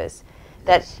viewers.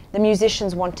 That the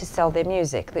musicians want to sell their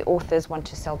music, the authors want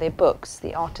to sell their books,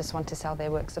 the artists want to sell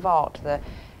their works of art,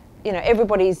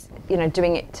 everybody's,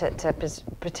 doing it to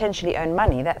potentially earn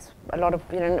money. That's a lot of,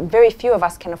 very few of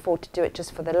us can afford to do it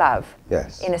just for the love,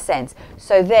 in a sense.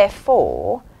 So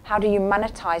therefore, how do you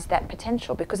monetize that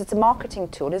potential? Because it's a marketing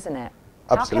tool, isn't it?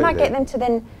 Absolutely. How can I get them to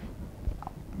then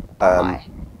buy?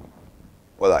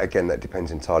 Well, again, that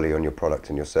depends entirely on your product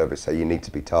and your service. So you need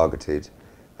to be targeted.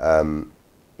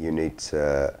 You need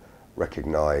to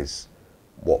recognise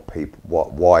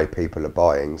why people are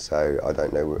buying. So I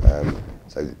don't know.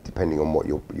 So depending on what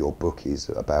your book is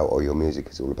about or your music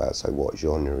is all about. So what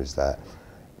genre is that?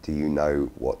 Do you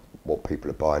know what people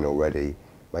are buying already?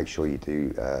 Make sure you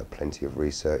do plenty of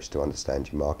research to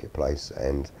understand your marketplace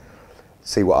and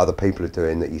see what other people are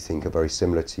doing that you think are very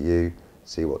similar to you.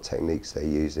 See what techniques they're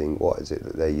using. What is it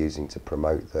that they're using to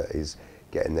promote that is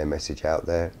getting their message out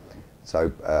there?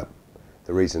 So.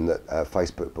 The reason that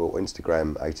Facebook bought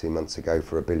Instagram 18 months ago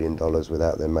for $1 billion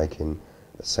without them making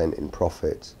a cent in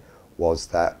profit was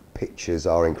that pictures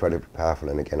are incredibly powerful.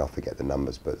 And again, I forget the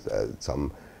numbers, but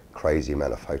some crazy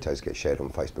amount of photos get shared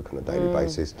on Facebook on a daily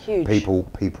basis. Huge.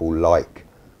 People like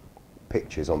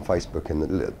pictures on Facebook,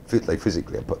 and they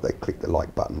physically they click the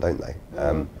like button, don't they?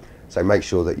 So make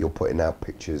sure that you're putting out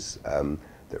pictures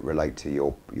that relate to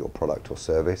your product or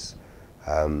service.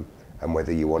 And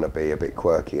whether you want to be a bit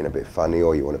quirky and a bit funny,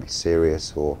 or you want to be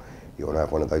serious, or you want to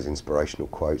have one of those inspirational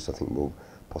quotes. I think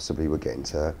we're getting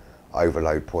to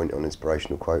overload point on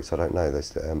inspirational quotes. I don't know.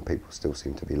 There's people still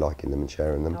seem to be liking them and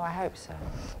sharing them. Oh, I hope so.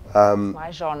 It's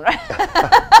my genre.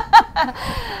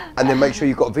 And then make sure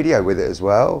you've got video with it as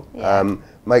well. Yeah.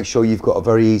 Make sure you've got a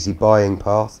very easy buying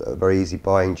path, a very easy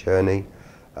buying journey,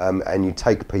 and you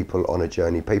take people on a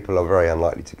journey. People are very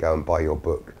unlikely to go and buy your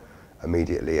book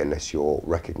immediately unless you're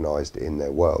recognised in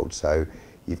their world. So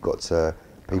you've got to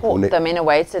court them in a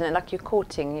way, isn't it? Like you're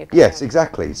courting. Yes,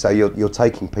 exactly. So you're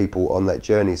taking people on that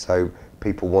journey. So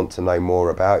people want to know more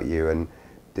about you, and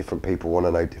different people want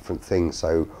to know different things.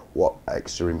 So what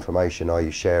extra information are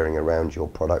you sharing around your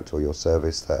product or your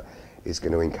service that is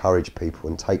going to encourage people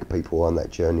and take people on that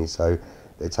journey? So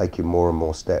they're taking more and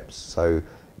more steps. So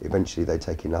eventually they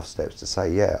take enough steps to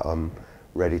say, yeah, I'm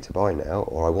ready to buy now,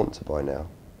 or I want to buy now.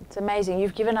 It's amazing.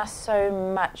 You've given us so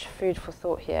much food for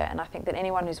thought here, and I think that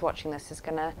anyone who's watching this is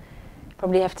going to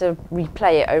probably have to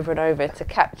replay it over and over to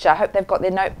capture. I hope they've got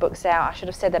their notebooks out. I should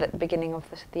have said that at the beginning of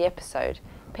the episode.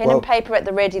 Pen and paper at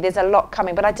the ready. There's a lot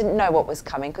coming, but I didn't know what was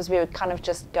coming because we were kind of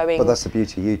just going. But that's the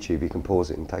beauty of YouTube. You can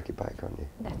pause it and take it back, can't you?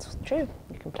 That's true.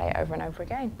 You can play it over and over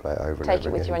again. Play it over and over again. Take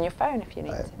it with again. you on your phone if you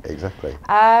need to. Exactly.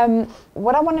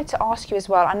 What I wanted to ask you as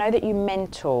well, I know that you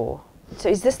mentor. So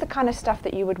is this the kind of stuff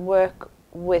that you would work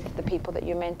with the people that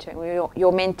you're mentoring,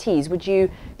 your mentees? Would you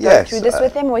go through this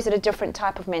with them, or is it a different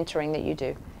type of mentoring that you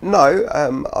do? No,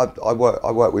 I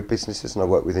work with businesses and I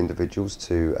work with individuals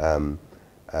to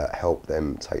help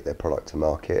them take their product to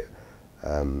market.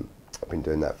 I've been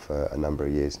doing that for a number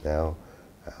of years now.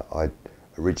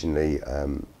 Originally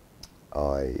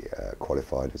I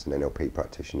qualified as an NLP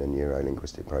practitioner,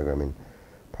 neuro-linguistic programming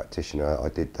practitioner. I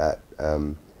did that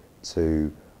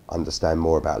to understand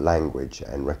more about language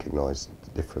and recognise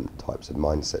the different types of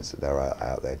mindsets that there are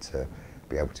out there to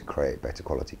be able to create better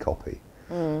quality copy.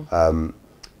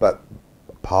 But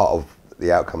part of the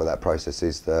outcome of that process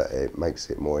is that it makes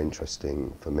it more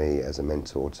interesting for me as a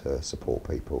mentor to support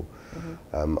people.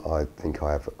 I think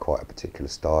I have quite a particular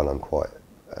style. I'm quite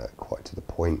to the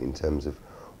point in terms of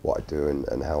what I do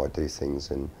and how I do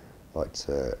things, and like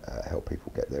to help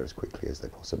people get there as quickly as they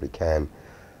possibly can.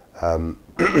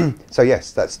 So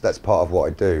yes, that's part of what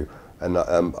I do, and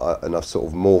I've sort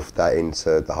of morphed that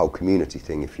into the whole community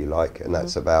thing, if you like, and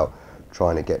that's about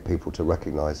trying to get people to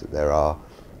recognise that there are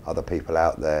other people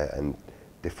out there and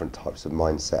different types of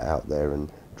mindset out there,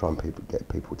 and try and get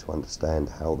people to understand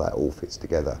how that all fits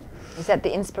together. Is that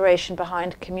the inspiration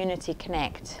behind Community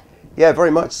Connect? Yeah,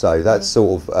 very much so. That's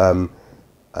sort of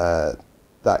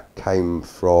that came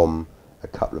from a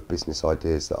couple of business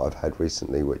ideas that I've had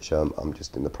recently, which I'm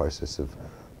just in the process of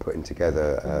putting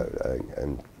together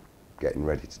and getting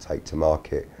ready to take to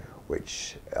market,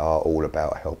 which are all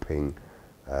about helping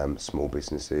small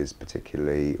businesses,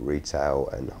 particularly retail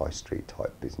and high street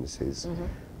type businesses,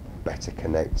 better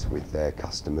connect with their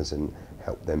customers and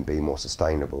help them be more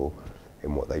sustainable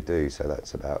in what they do. So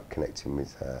that's about connecting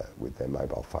with their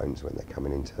mobile phones when they're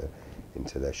coming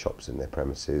into their shops and their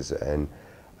premises, and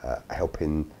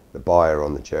helping the buyer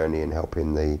on the journey and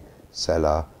helping the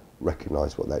seller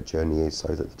recognise what that journey is so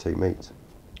that the two meet.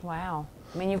 Wow.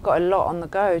 I mean, you've got a lot on the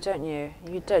go, don't you?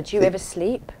 Do you ever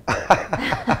sleep?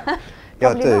 Yeah,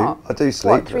 I do. Not. I do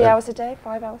sleep. What, 3 hours a day,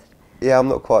 5 hours a day? Yeah, I'm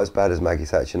not quite as bad as Maggie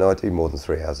Thatcher. No, I do more than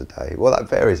 3 hours a day. Well, that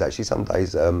varies actually. Some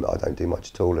days I don't do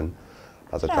much at all, and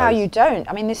other days. How you don't?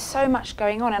 I mean, there's so much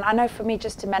going on, and I know for me,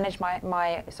 just to manage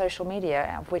my social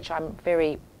media, of which I'm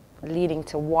very leading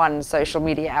to one social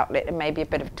media outlet and maybe a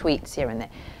bit of tweets here and there.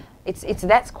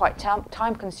 That's quite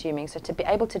time consuming. So to be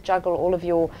able to juggle all of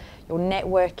your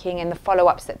networking and the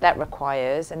follow-ups that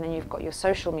requires, and then you've got your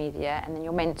social media and then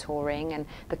your mentoring and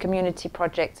the community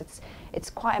projects,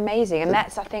 it's quite amazing. And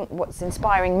that's, I think, what's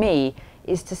inspiring me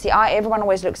is to see, everyone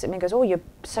always looks at me and goes, oh, you're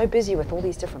so busy with all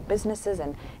these different businesses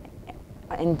and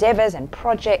endeavors and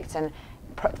projects and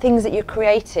things that you're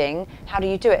creating. How do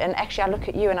you do it? And actually I look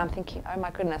at you and I'm thinking, oh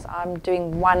my goodness, I'm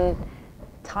doing one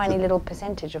tiny little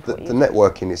percentage of what you do. The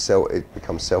networking itself, it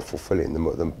becomes self-fulfilling.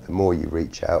 The more you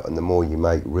reach out and the more you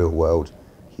make real-world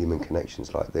human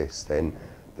connections like this, then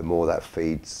the more that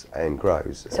feeds and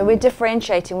grows. So we're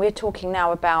differentiating. We're talking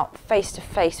now about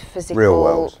face-to-face,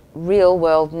 physical,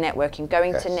 real-world networking,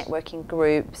 going yes. to networking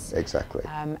groups. Exactly.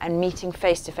 And meeting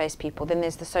face-to-face people. Then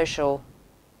there's the social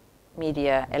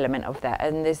media element of that.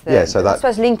 And there's the, yeah, so I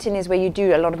suppose LinkedIn is where you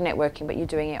do a lot of networking, but you're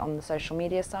doing it on the social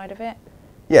media side of it?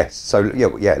 Yes, so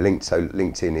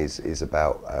LinkedIn is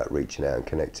about reaching out and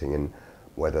connecting, and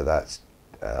whether that's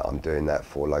I'm doing that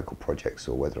for local projects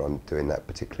or whether I'm doing that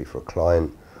particularly for a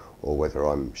client or whether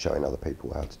I'm showing other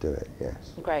people how to do it,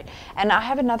 yes. Great. And I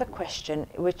have another question,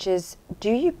 which is,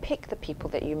 do you pick the people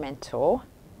that you mentor,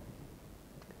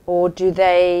 or do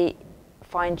they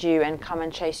find you and come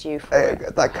and chase you for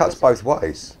it? That cuts both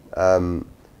ways.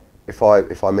 If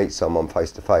I meet someone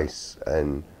face to face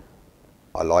and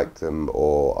I like them,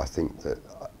 or I think that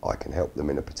I can help them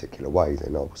in a particular way,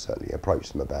 then I will certainly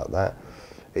approach them about that.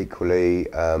 Equally,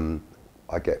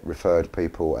 I get referred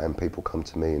people, and people come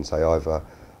to me and say, Ivor,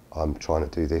 I'm trying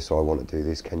to do this, or I want to do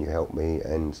this, can you help me?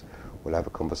 And we'll have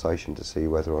a conversation to see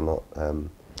whether or not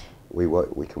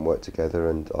we can work together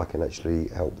and I can actually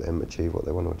help them achieve what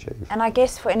they want to achieve. And I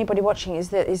guess for anybody watching, is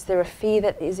there a fee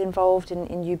that is involved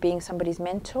in you being somebody's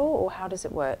mentor, or how does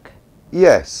it work?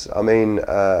 Yes, I mean,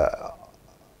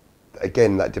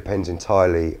 again, that depends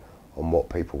entirely on what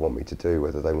people want me to do,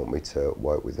 whether they want me to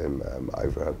work with them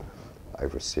over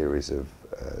a series of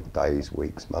days,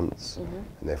 weeks, months,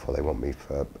 and therefore they want me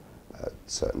for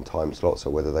certain time slots,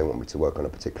 or whether they want me to work on a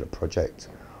particular project,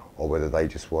 or whether they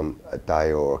just want a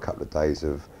day or a couple of days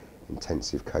of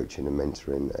intensive coaching and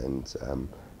mentoring and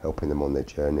helping them on their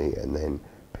journey and then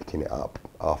picking it up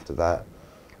after that.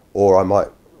 Or I might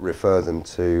refer them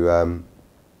to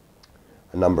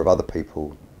a number of other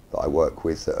people that I work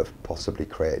with that have possibly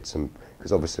created some,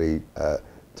 because obviously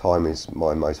time is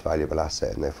my most valuable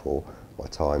asset, and therefore my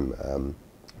time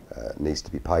needs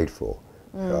to be paid for.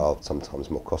 There are sometimes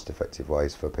more cost-effective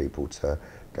ways for people to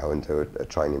go and do a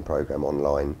training program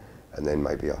online, and then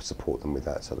maybe I support them with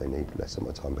that, so they need less of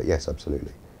my time. But yes,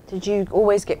 absolutely. Did you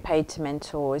always get paid to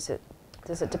mentor?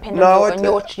 Does it depend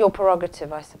on your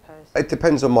prerogative, I suppose? It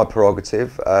depends on my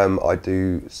prerogative. I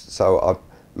do. So I've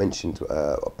mentioned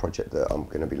a project that I'm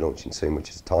going to be launching soon, which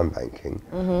is time banking.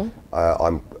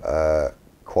 I'm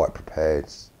quite prepared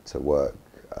to work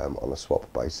on a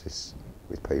swap basis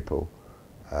with people,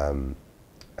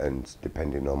 and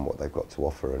depending on what they've got to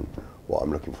offer and what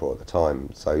I'm looking for at the time.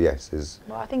 So yes,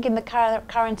 well, I think in the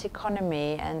current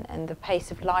economy and the pace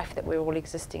of life that we're all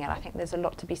existing at, I think there's a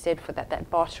lot to be said for that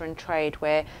barter and trade,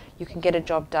 where you can get a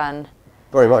job done.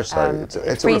 Very much so.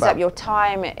 It frees up your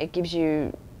time. It gives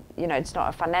you, it's not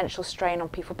a financial strain on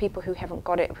people who haven't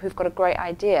got it, who've got a great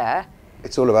idea.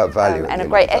 It's all about value and a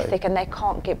great ethic, and they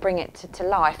can't bring it to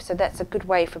life. So that's a good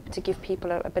way to give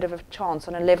people a bit of a chance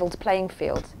on a leveled playing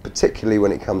field. Particularly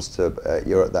when it comes to,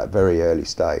 you're at that very early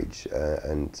stage,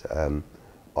 and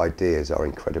ideas are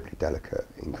incredibly delicate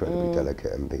and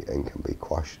can be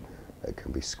quashed, it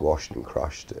can be squashed and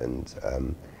crushed, and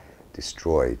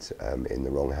destroyed in the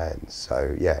wrong hands.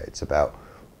 So yeah, it's about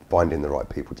finding the right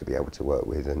people to be able to work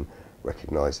with and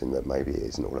recognising that maybe it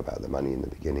isn't all about the money in the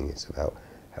beginning, it's about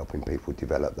helping people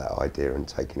develop that idea and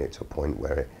taking it to a point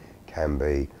where it can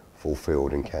be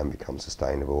fulfilled and can become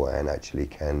sustainable and actually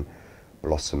can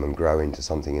blossom and grow into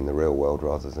something in the real world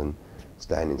rather than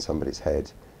stand in somebody's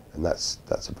head. And that's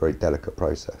a very delicate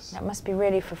process. That must be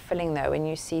really fulfilling though when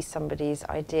you see somebody's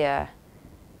idea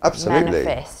Absolutely.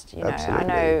 manifest. You know, Absolutely. I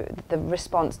know the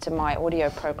response to my audio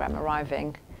program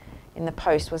arriving in the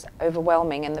post was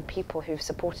overwhelming, and the people who've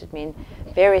supported me in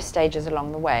various stages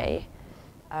along the way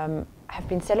have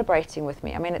been celebrating with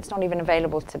me. I mean, it's not even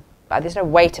available to buy. There's no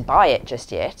way to buy it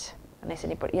just yet, unless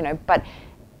anybody, you know, but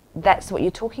that's what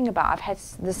you're talking about. I've had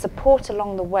the support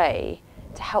along the way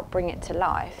to help bring it to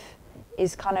life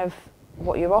is kind of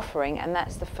what you're offering, and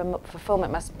that's the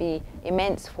fulfillment must be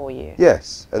immense for you.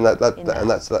 Yes, and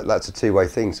that's a two-way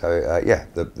thing. So yeah,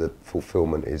 the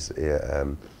fulfillment is,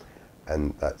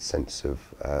 and that sense of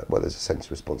well, there's a sense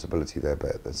of responsibility there,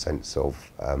 but the sense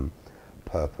of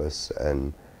purpose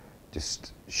and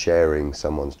just sharing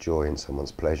someone's joy and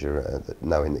someone's pleasure,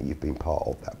 knowing that you've been part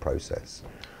of that process.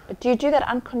 But do you do that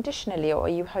unconditionally, or are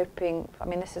you hoping? I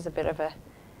mean, this is a bit of a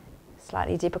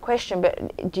slightly deeper question,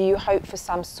 but do you hope for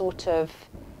some sort of,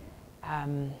 I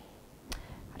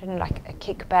don't know, like a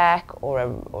kickback or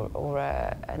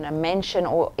a mention,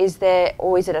 or is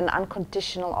it an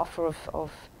unconditional offer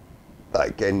of? That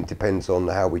again depends on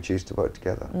how we choose to work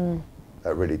together.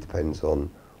 That really depends on.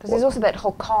 Because there's also that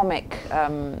whole karmic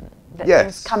that yes.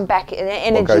 things come back in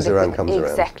energy. What goes around comes around.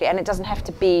 Exactly, and it doesn't have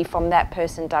to be from that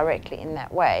person directly in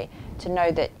that way to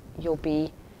know that you'll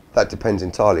be. That depends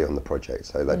entirely on the project.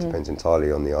 So that depends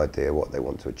entirely on the idea, what they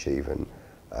want to achieve, and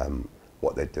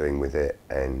what they're doing with it,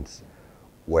 and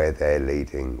where they're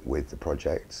leading with the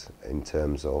project in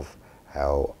terms of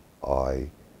how I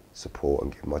support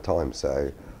and give my time.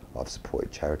 So I've supported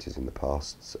charities in the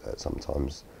past.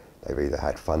 Sometimes they've either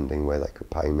had funding where they could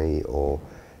pay me, or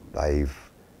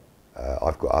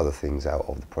I've got other things out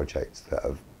of the project that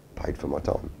have paid for my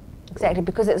time. Exactly,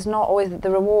 because it's not always the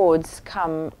rewards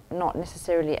come not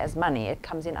necessarily as money, it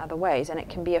comes in other ways, and it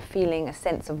can be a feeling, a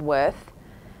sense of worth,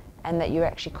 and that you're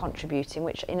actually contributing,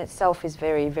 which in itself is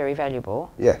very, very valuable.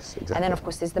 Yes, exactly. And then of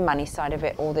course there's the money side of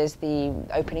it, or there's the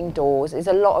opening doors. There's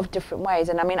a lot of different ways,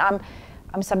 and I mean I'm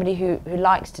somebody who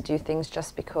likes to do things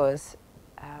just because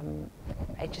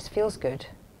it just feels good.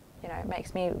 You know, it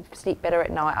makes me sleep better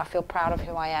at night. I feel proud of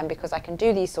who I am because I can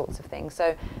do these sorts of things.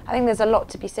 So I think there's a lot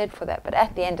to be said for that. But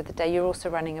at the end of the day, you're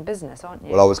also running a business, aren't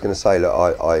you? Well, I was going to say, look,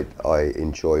 I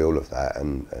enjoy all of that,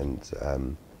 and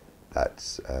that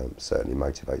certainly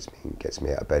motivates me and gets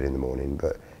me out of bed in the morning.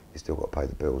 But you still got to pay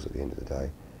the bills at the end of the day.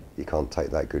 You can't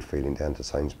take that good feeling down to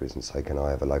Sainsbury's and say, "Can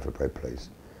I have a loaf of bread, please?"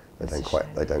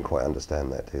 They don't quite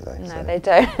understand that, do they? No, so. they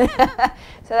don't.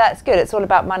 So that's good. It's all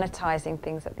about monetizing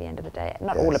things at the end of the day.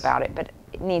 Not all about it, but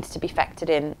it needs to be factored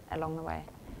in along the way.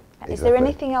 Exactly. Is there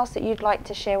anything else that you'd like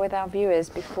to share with our viewers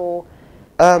before?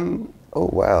 Oh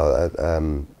wow.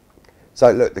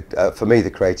 So look, for me,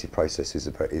 the creative process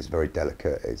is very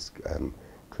delicate. It's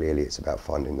clearly it's about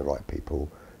finding the right people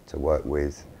to work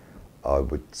with. I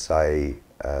would say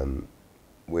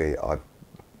I've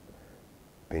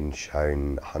been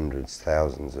shown hundreds,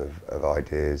 thousands of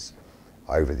ideas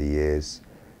over the years.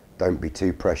 Don't be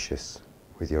too precious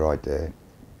with your idea.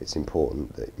 It's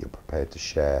important that you're prepared to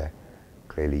share.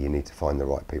 Clearly you need to find the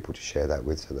right people to share that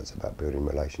with, so that's about building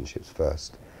relationships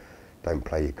first. Don't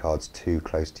play your cards too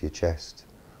close to your chest,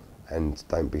 and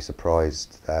don't be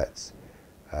surprised that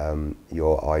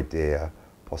your idea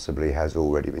possibly has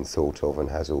already been thought of and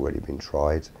has already been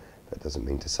tried. That doesn't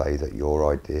mean to say that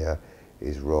your idea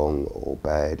is wrong or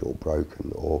bad or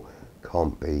broken or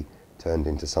can't be turned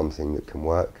into something that can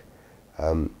work.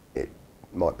 It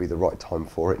might be the right time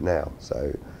for it now.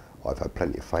 So I've had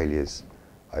plenty of failures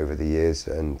over the years,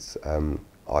 and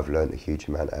I've learned a huge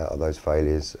amount out of those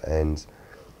failures, and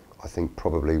I think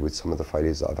probably with some of the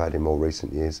failures that I've had in more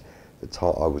recent years,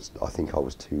 I think I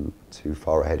was too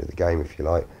far ahead of the game, if you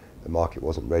like. The market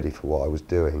wasn't ready for what I was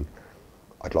doing.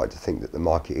 I'd like to think that the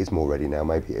market is more ready now.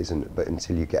 Maybe it isn't, but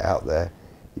until you get out there,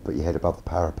 you put your head above the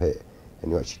parapet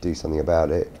and you actually do something about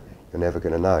it, you're never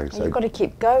going to know. So you've got to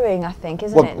keep going, I think,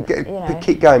 isn't it?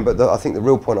 Keep going, but I think the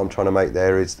real point I'm trying to make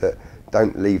there is that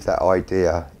don't leave that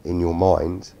idea in your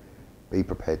mind. Be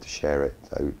prepared to share it.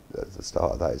 So the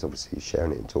start of that is obviously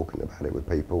sharing it and talking about it with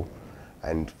people,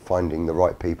 and finding the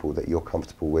right people that you're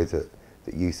comfortable with,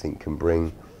 that you think can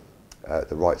bring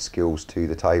the right skills to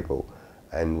the table,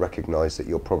 and recognise that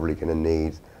you're probably going to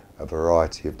need a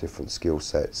variety of different skill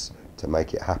sets to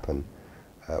make it happen.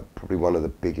 Probably one of the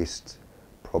biggest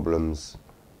problems,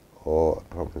 or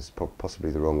problems is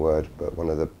possibly the wrong word, but one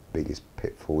of the biggest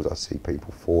pitfalls I see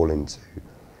people fall into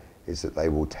is that they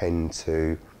will tend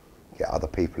to get other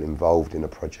people involved in a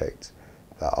project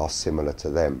that are similar to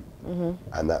them,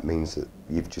 and that means that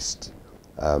you've just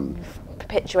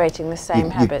perpetuating the same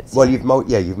habits.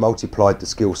 You've multiplied the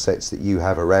skill sets that you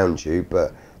have around you,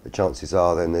 but the chances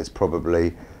are then there's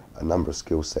probably a number of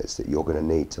skill sets that you're going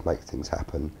to need to make things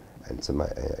happen and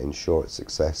to ensure its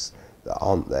success that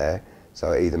aren't there.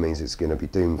 So it either means it's going to be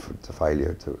doomed to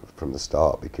failure from the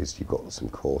start because you've got some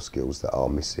core skills that are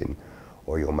missing,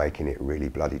 or you're making it really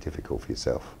bloody difficult for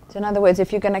yourself. So in other words,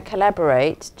 if you're going to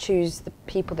collaborate, choose the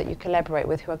people that you collaborate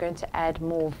with who are going to add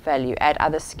more value, add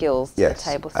other skills to the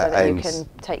table, so that you can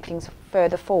take things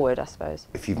further forward, I suppose.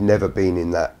 If you've never been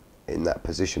in that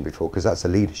position before, because that's a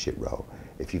leadership role,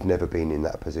 if you've never been in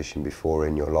that position before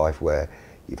in your life where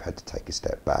you've had to take a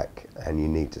step back and you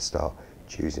need to start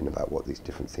choosing about what these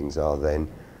different things are, then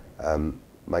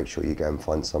make sure you go and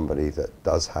find somebody that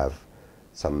does have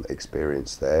some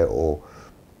experience there, or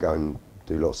go and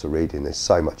do lots of reading. There's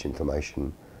so much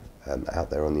information out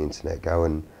there on the internet. Go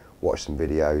and watch some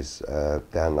videos,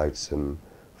 download some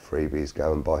freebies,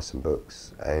 go and buy some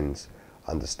books, and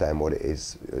understand what it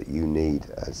is that you need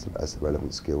as the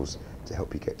relevant skills to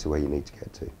help you get to where you need to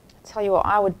get to. Tell you what,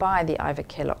 I would buy the Ivor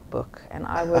Kellock book, and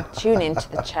I would tune into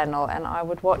the channel, and I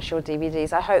would watch your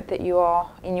DVDs. I hope that you are,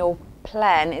 in your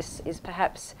plan, is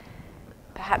perhaps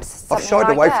something I've shied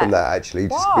like away that. from that, actually.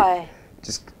 Why?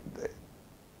 Just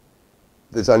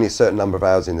there's only a certain number of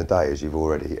hours in the day, as you've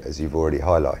already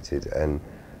highlighted, and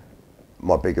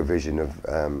my bigger vision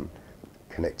of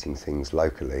connecting things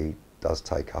locally does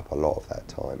take up a lot of that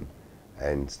time,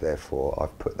 and therefore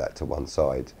I've put that to one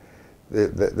side.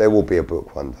 There will be a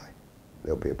book one day.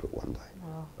 There'll be a book one day.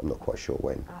 Well, I'm not quite sure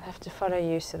when. I'll have to follow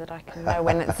you so that I can know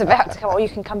when it's about to come, or you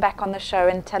can come back on the show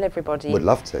and tell everybody. Would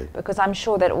love to. Because I'm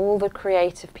sure that all the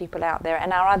creative people out there,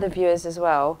 and our other viewers as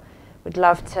well, would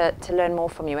love to learn more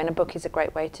from you, and a book is a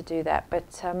great way to do that.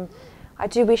 But I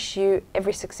do wish you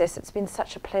every success. It's been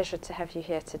such a pleasure to have you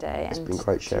here today. It's been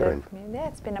great sharing. Yeah,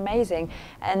 it's been amazing.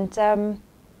 And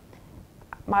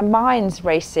my mind's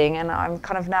racing, and I'm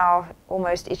kind of now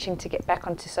almost itching to get back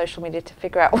onto social media to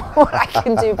figure out what I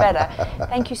can do better.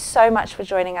 Thank you so much for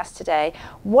joining us today.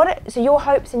 So your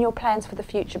hopes and your plans for the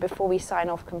future before we sign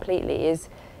off completely is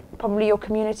probably your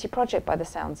community project, by the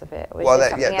sounds of it. Or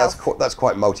that's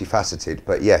quite multifaceted,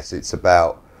 but yes, it's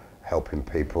about helping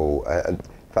people. And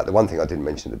in fact, the one thing I didn't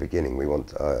mention at the beginning,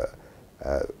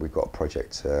 we've got a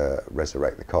project to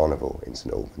resurrect the carnival in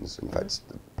St Albans. In fact,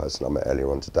 the person I met earlier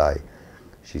on today,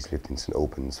 she's lived in St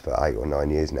Albans for 8 or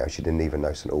 9 years now. She didn't even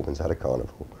know St Albans had a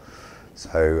carnival.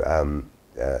 So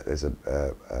there's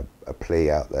a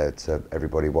plea out there to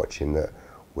everybody watching that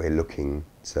we're looking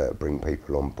to bring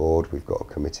people on board. We've got a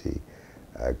committee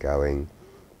going.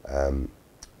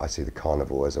 I see the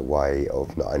carnival as a way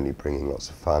of not only bringing lots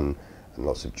of fun and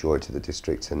lots of joy to the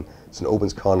district. And St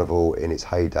Albans Carnival, in its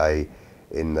heyday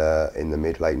in the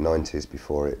mid-late 90s,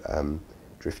 before it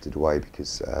drifted away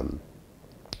because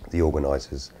the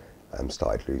organisers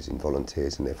started losing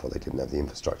volunteers, and therefore they didn't have the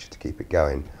infrastructure to keep it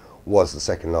going, was the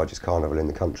second largest carnival in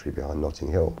the country behind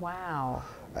Notting Hill. Wow.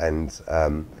 And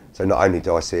so not only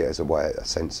do I see it as a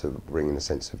sense of bringing a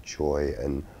sense of joy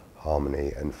and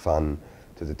harmony and fun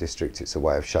to the district, it's a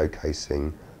way of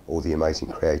showcasing all the amazing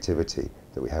creativity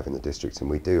that we have in the district, and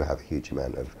we do have a huge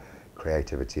amount of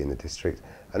creativity in the district.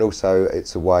 And also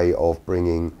it's a way of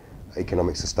bringing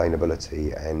economic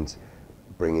sustainability and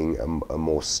bringing a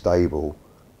more stable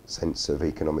sense of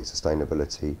economic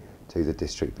sustainability to the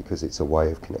district, because it's a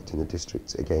way of connecting the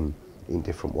districts again in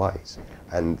different ways.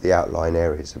 And the outlying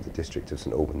areas of the district of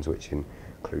St Albans, which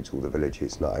includes all the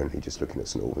villages, not only just looking at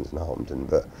St Albans and Harpenden,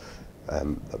 but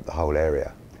the whole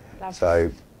area. Lovely.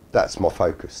 So that's my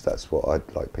focus. That's what I'd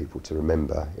like people to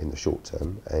remember in the short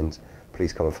term, and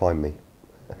please come and find me.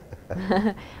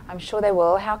 I'm sure they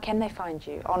will. How can they find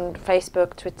you? On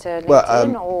Facebook, Twitter,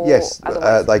 LinkedIn, or yes,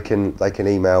 otherwise? they can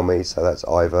email me. So that's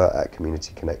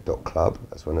ivor@communityconnect.club.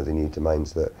 That's one of the new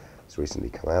domains that has recently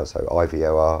come out. So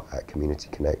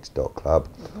ivor@communityconnect.club,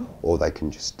 or they can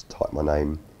just type my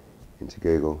name into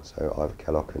Google. So Ivor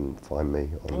Kellock, and find me.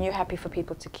 And you're happy for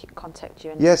people to contact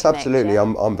you? And yes, connect, absolutely. Yeah?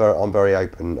 I'm very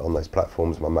open on those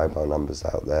platforms. My mobile number's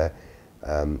out there.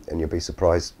 And you'll be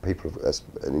surprised. That's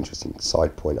an interesting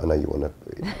side point. I know you want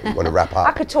to wrap up.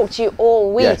 I could talk to you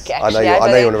all week. Yes, actually,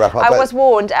 I know you want to wrap up. I was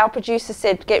warned. Our producer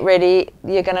said, "Get ready.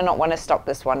 You're going to not want to stop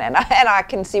this one," and I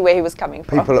can see where he was coming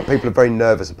from. People are very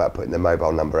nervous about putting their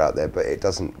mobile number out there, but it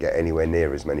doesn't get anywhere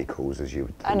near as many calls as you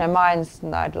would think. I know mine's.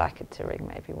 No, I'd like it to ring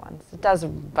maybe once. It does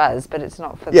buzz, but it's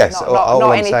not for yes,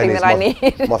 not anything that I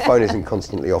need. My phone isn't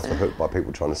constantly off the hook by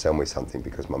people trying to sell me something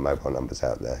because my mobile number's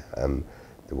out there.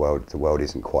 The world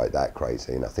isn't quite that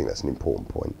crazy, and I think that's an important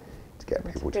point to get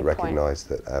people to recognise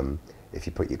that if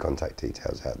you put your contact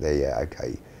details out there, yeah,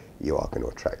 okay, you are going to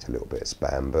attract a little bit of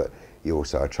spam, but you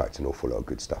also attract an awful lot of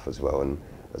good stuff as well, and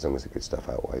as long as the good stuff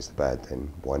outweighs the bad,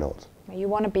 then why not? You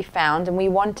want to be found, and we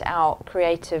want our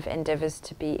creative endeavours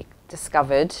to be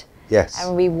discovered. Yes.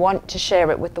 And we want to share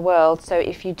it with the world, so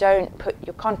if you don't put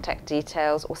your contact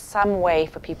details or some way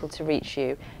for people to reach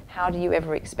you, how do you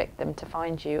ever expect them to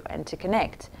find you and to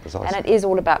connect? Precisely. And it is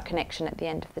all about connection at the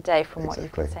end of the day, from what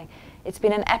you've been saying. It's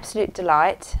been an absolute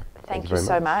delight. Thank you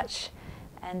so much.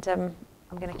 And I'm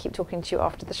going to keep talking to you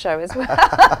after the show as well.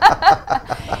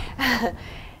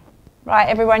 Right,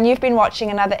 everyone, you've been watching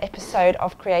another episode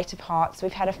of Creative Hearts.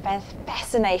 We've had a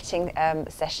fascinating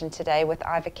session today with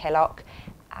Ivor Kellock.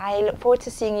 I look forward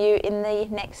to seeing you in the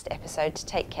next episode.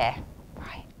 Take care.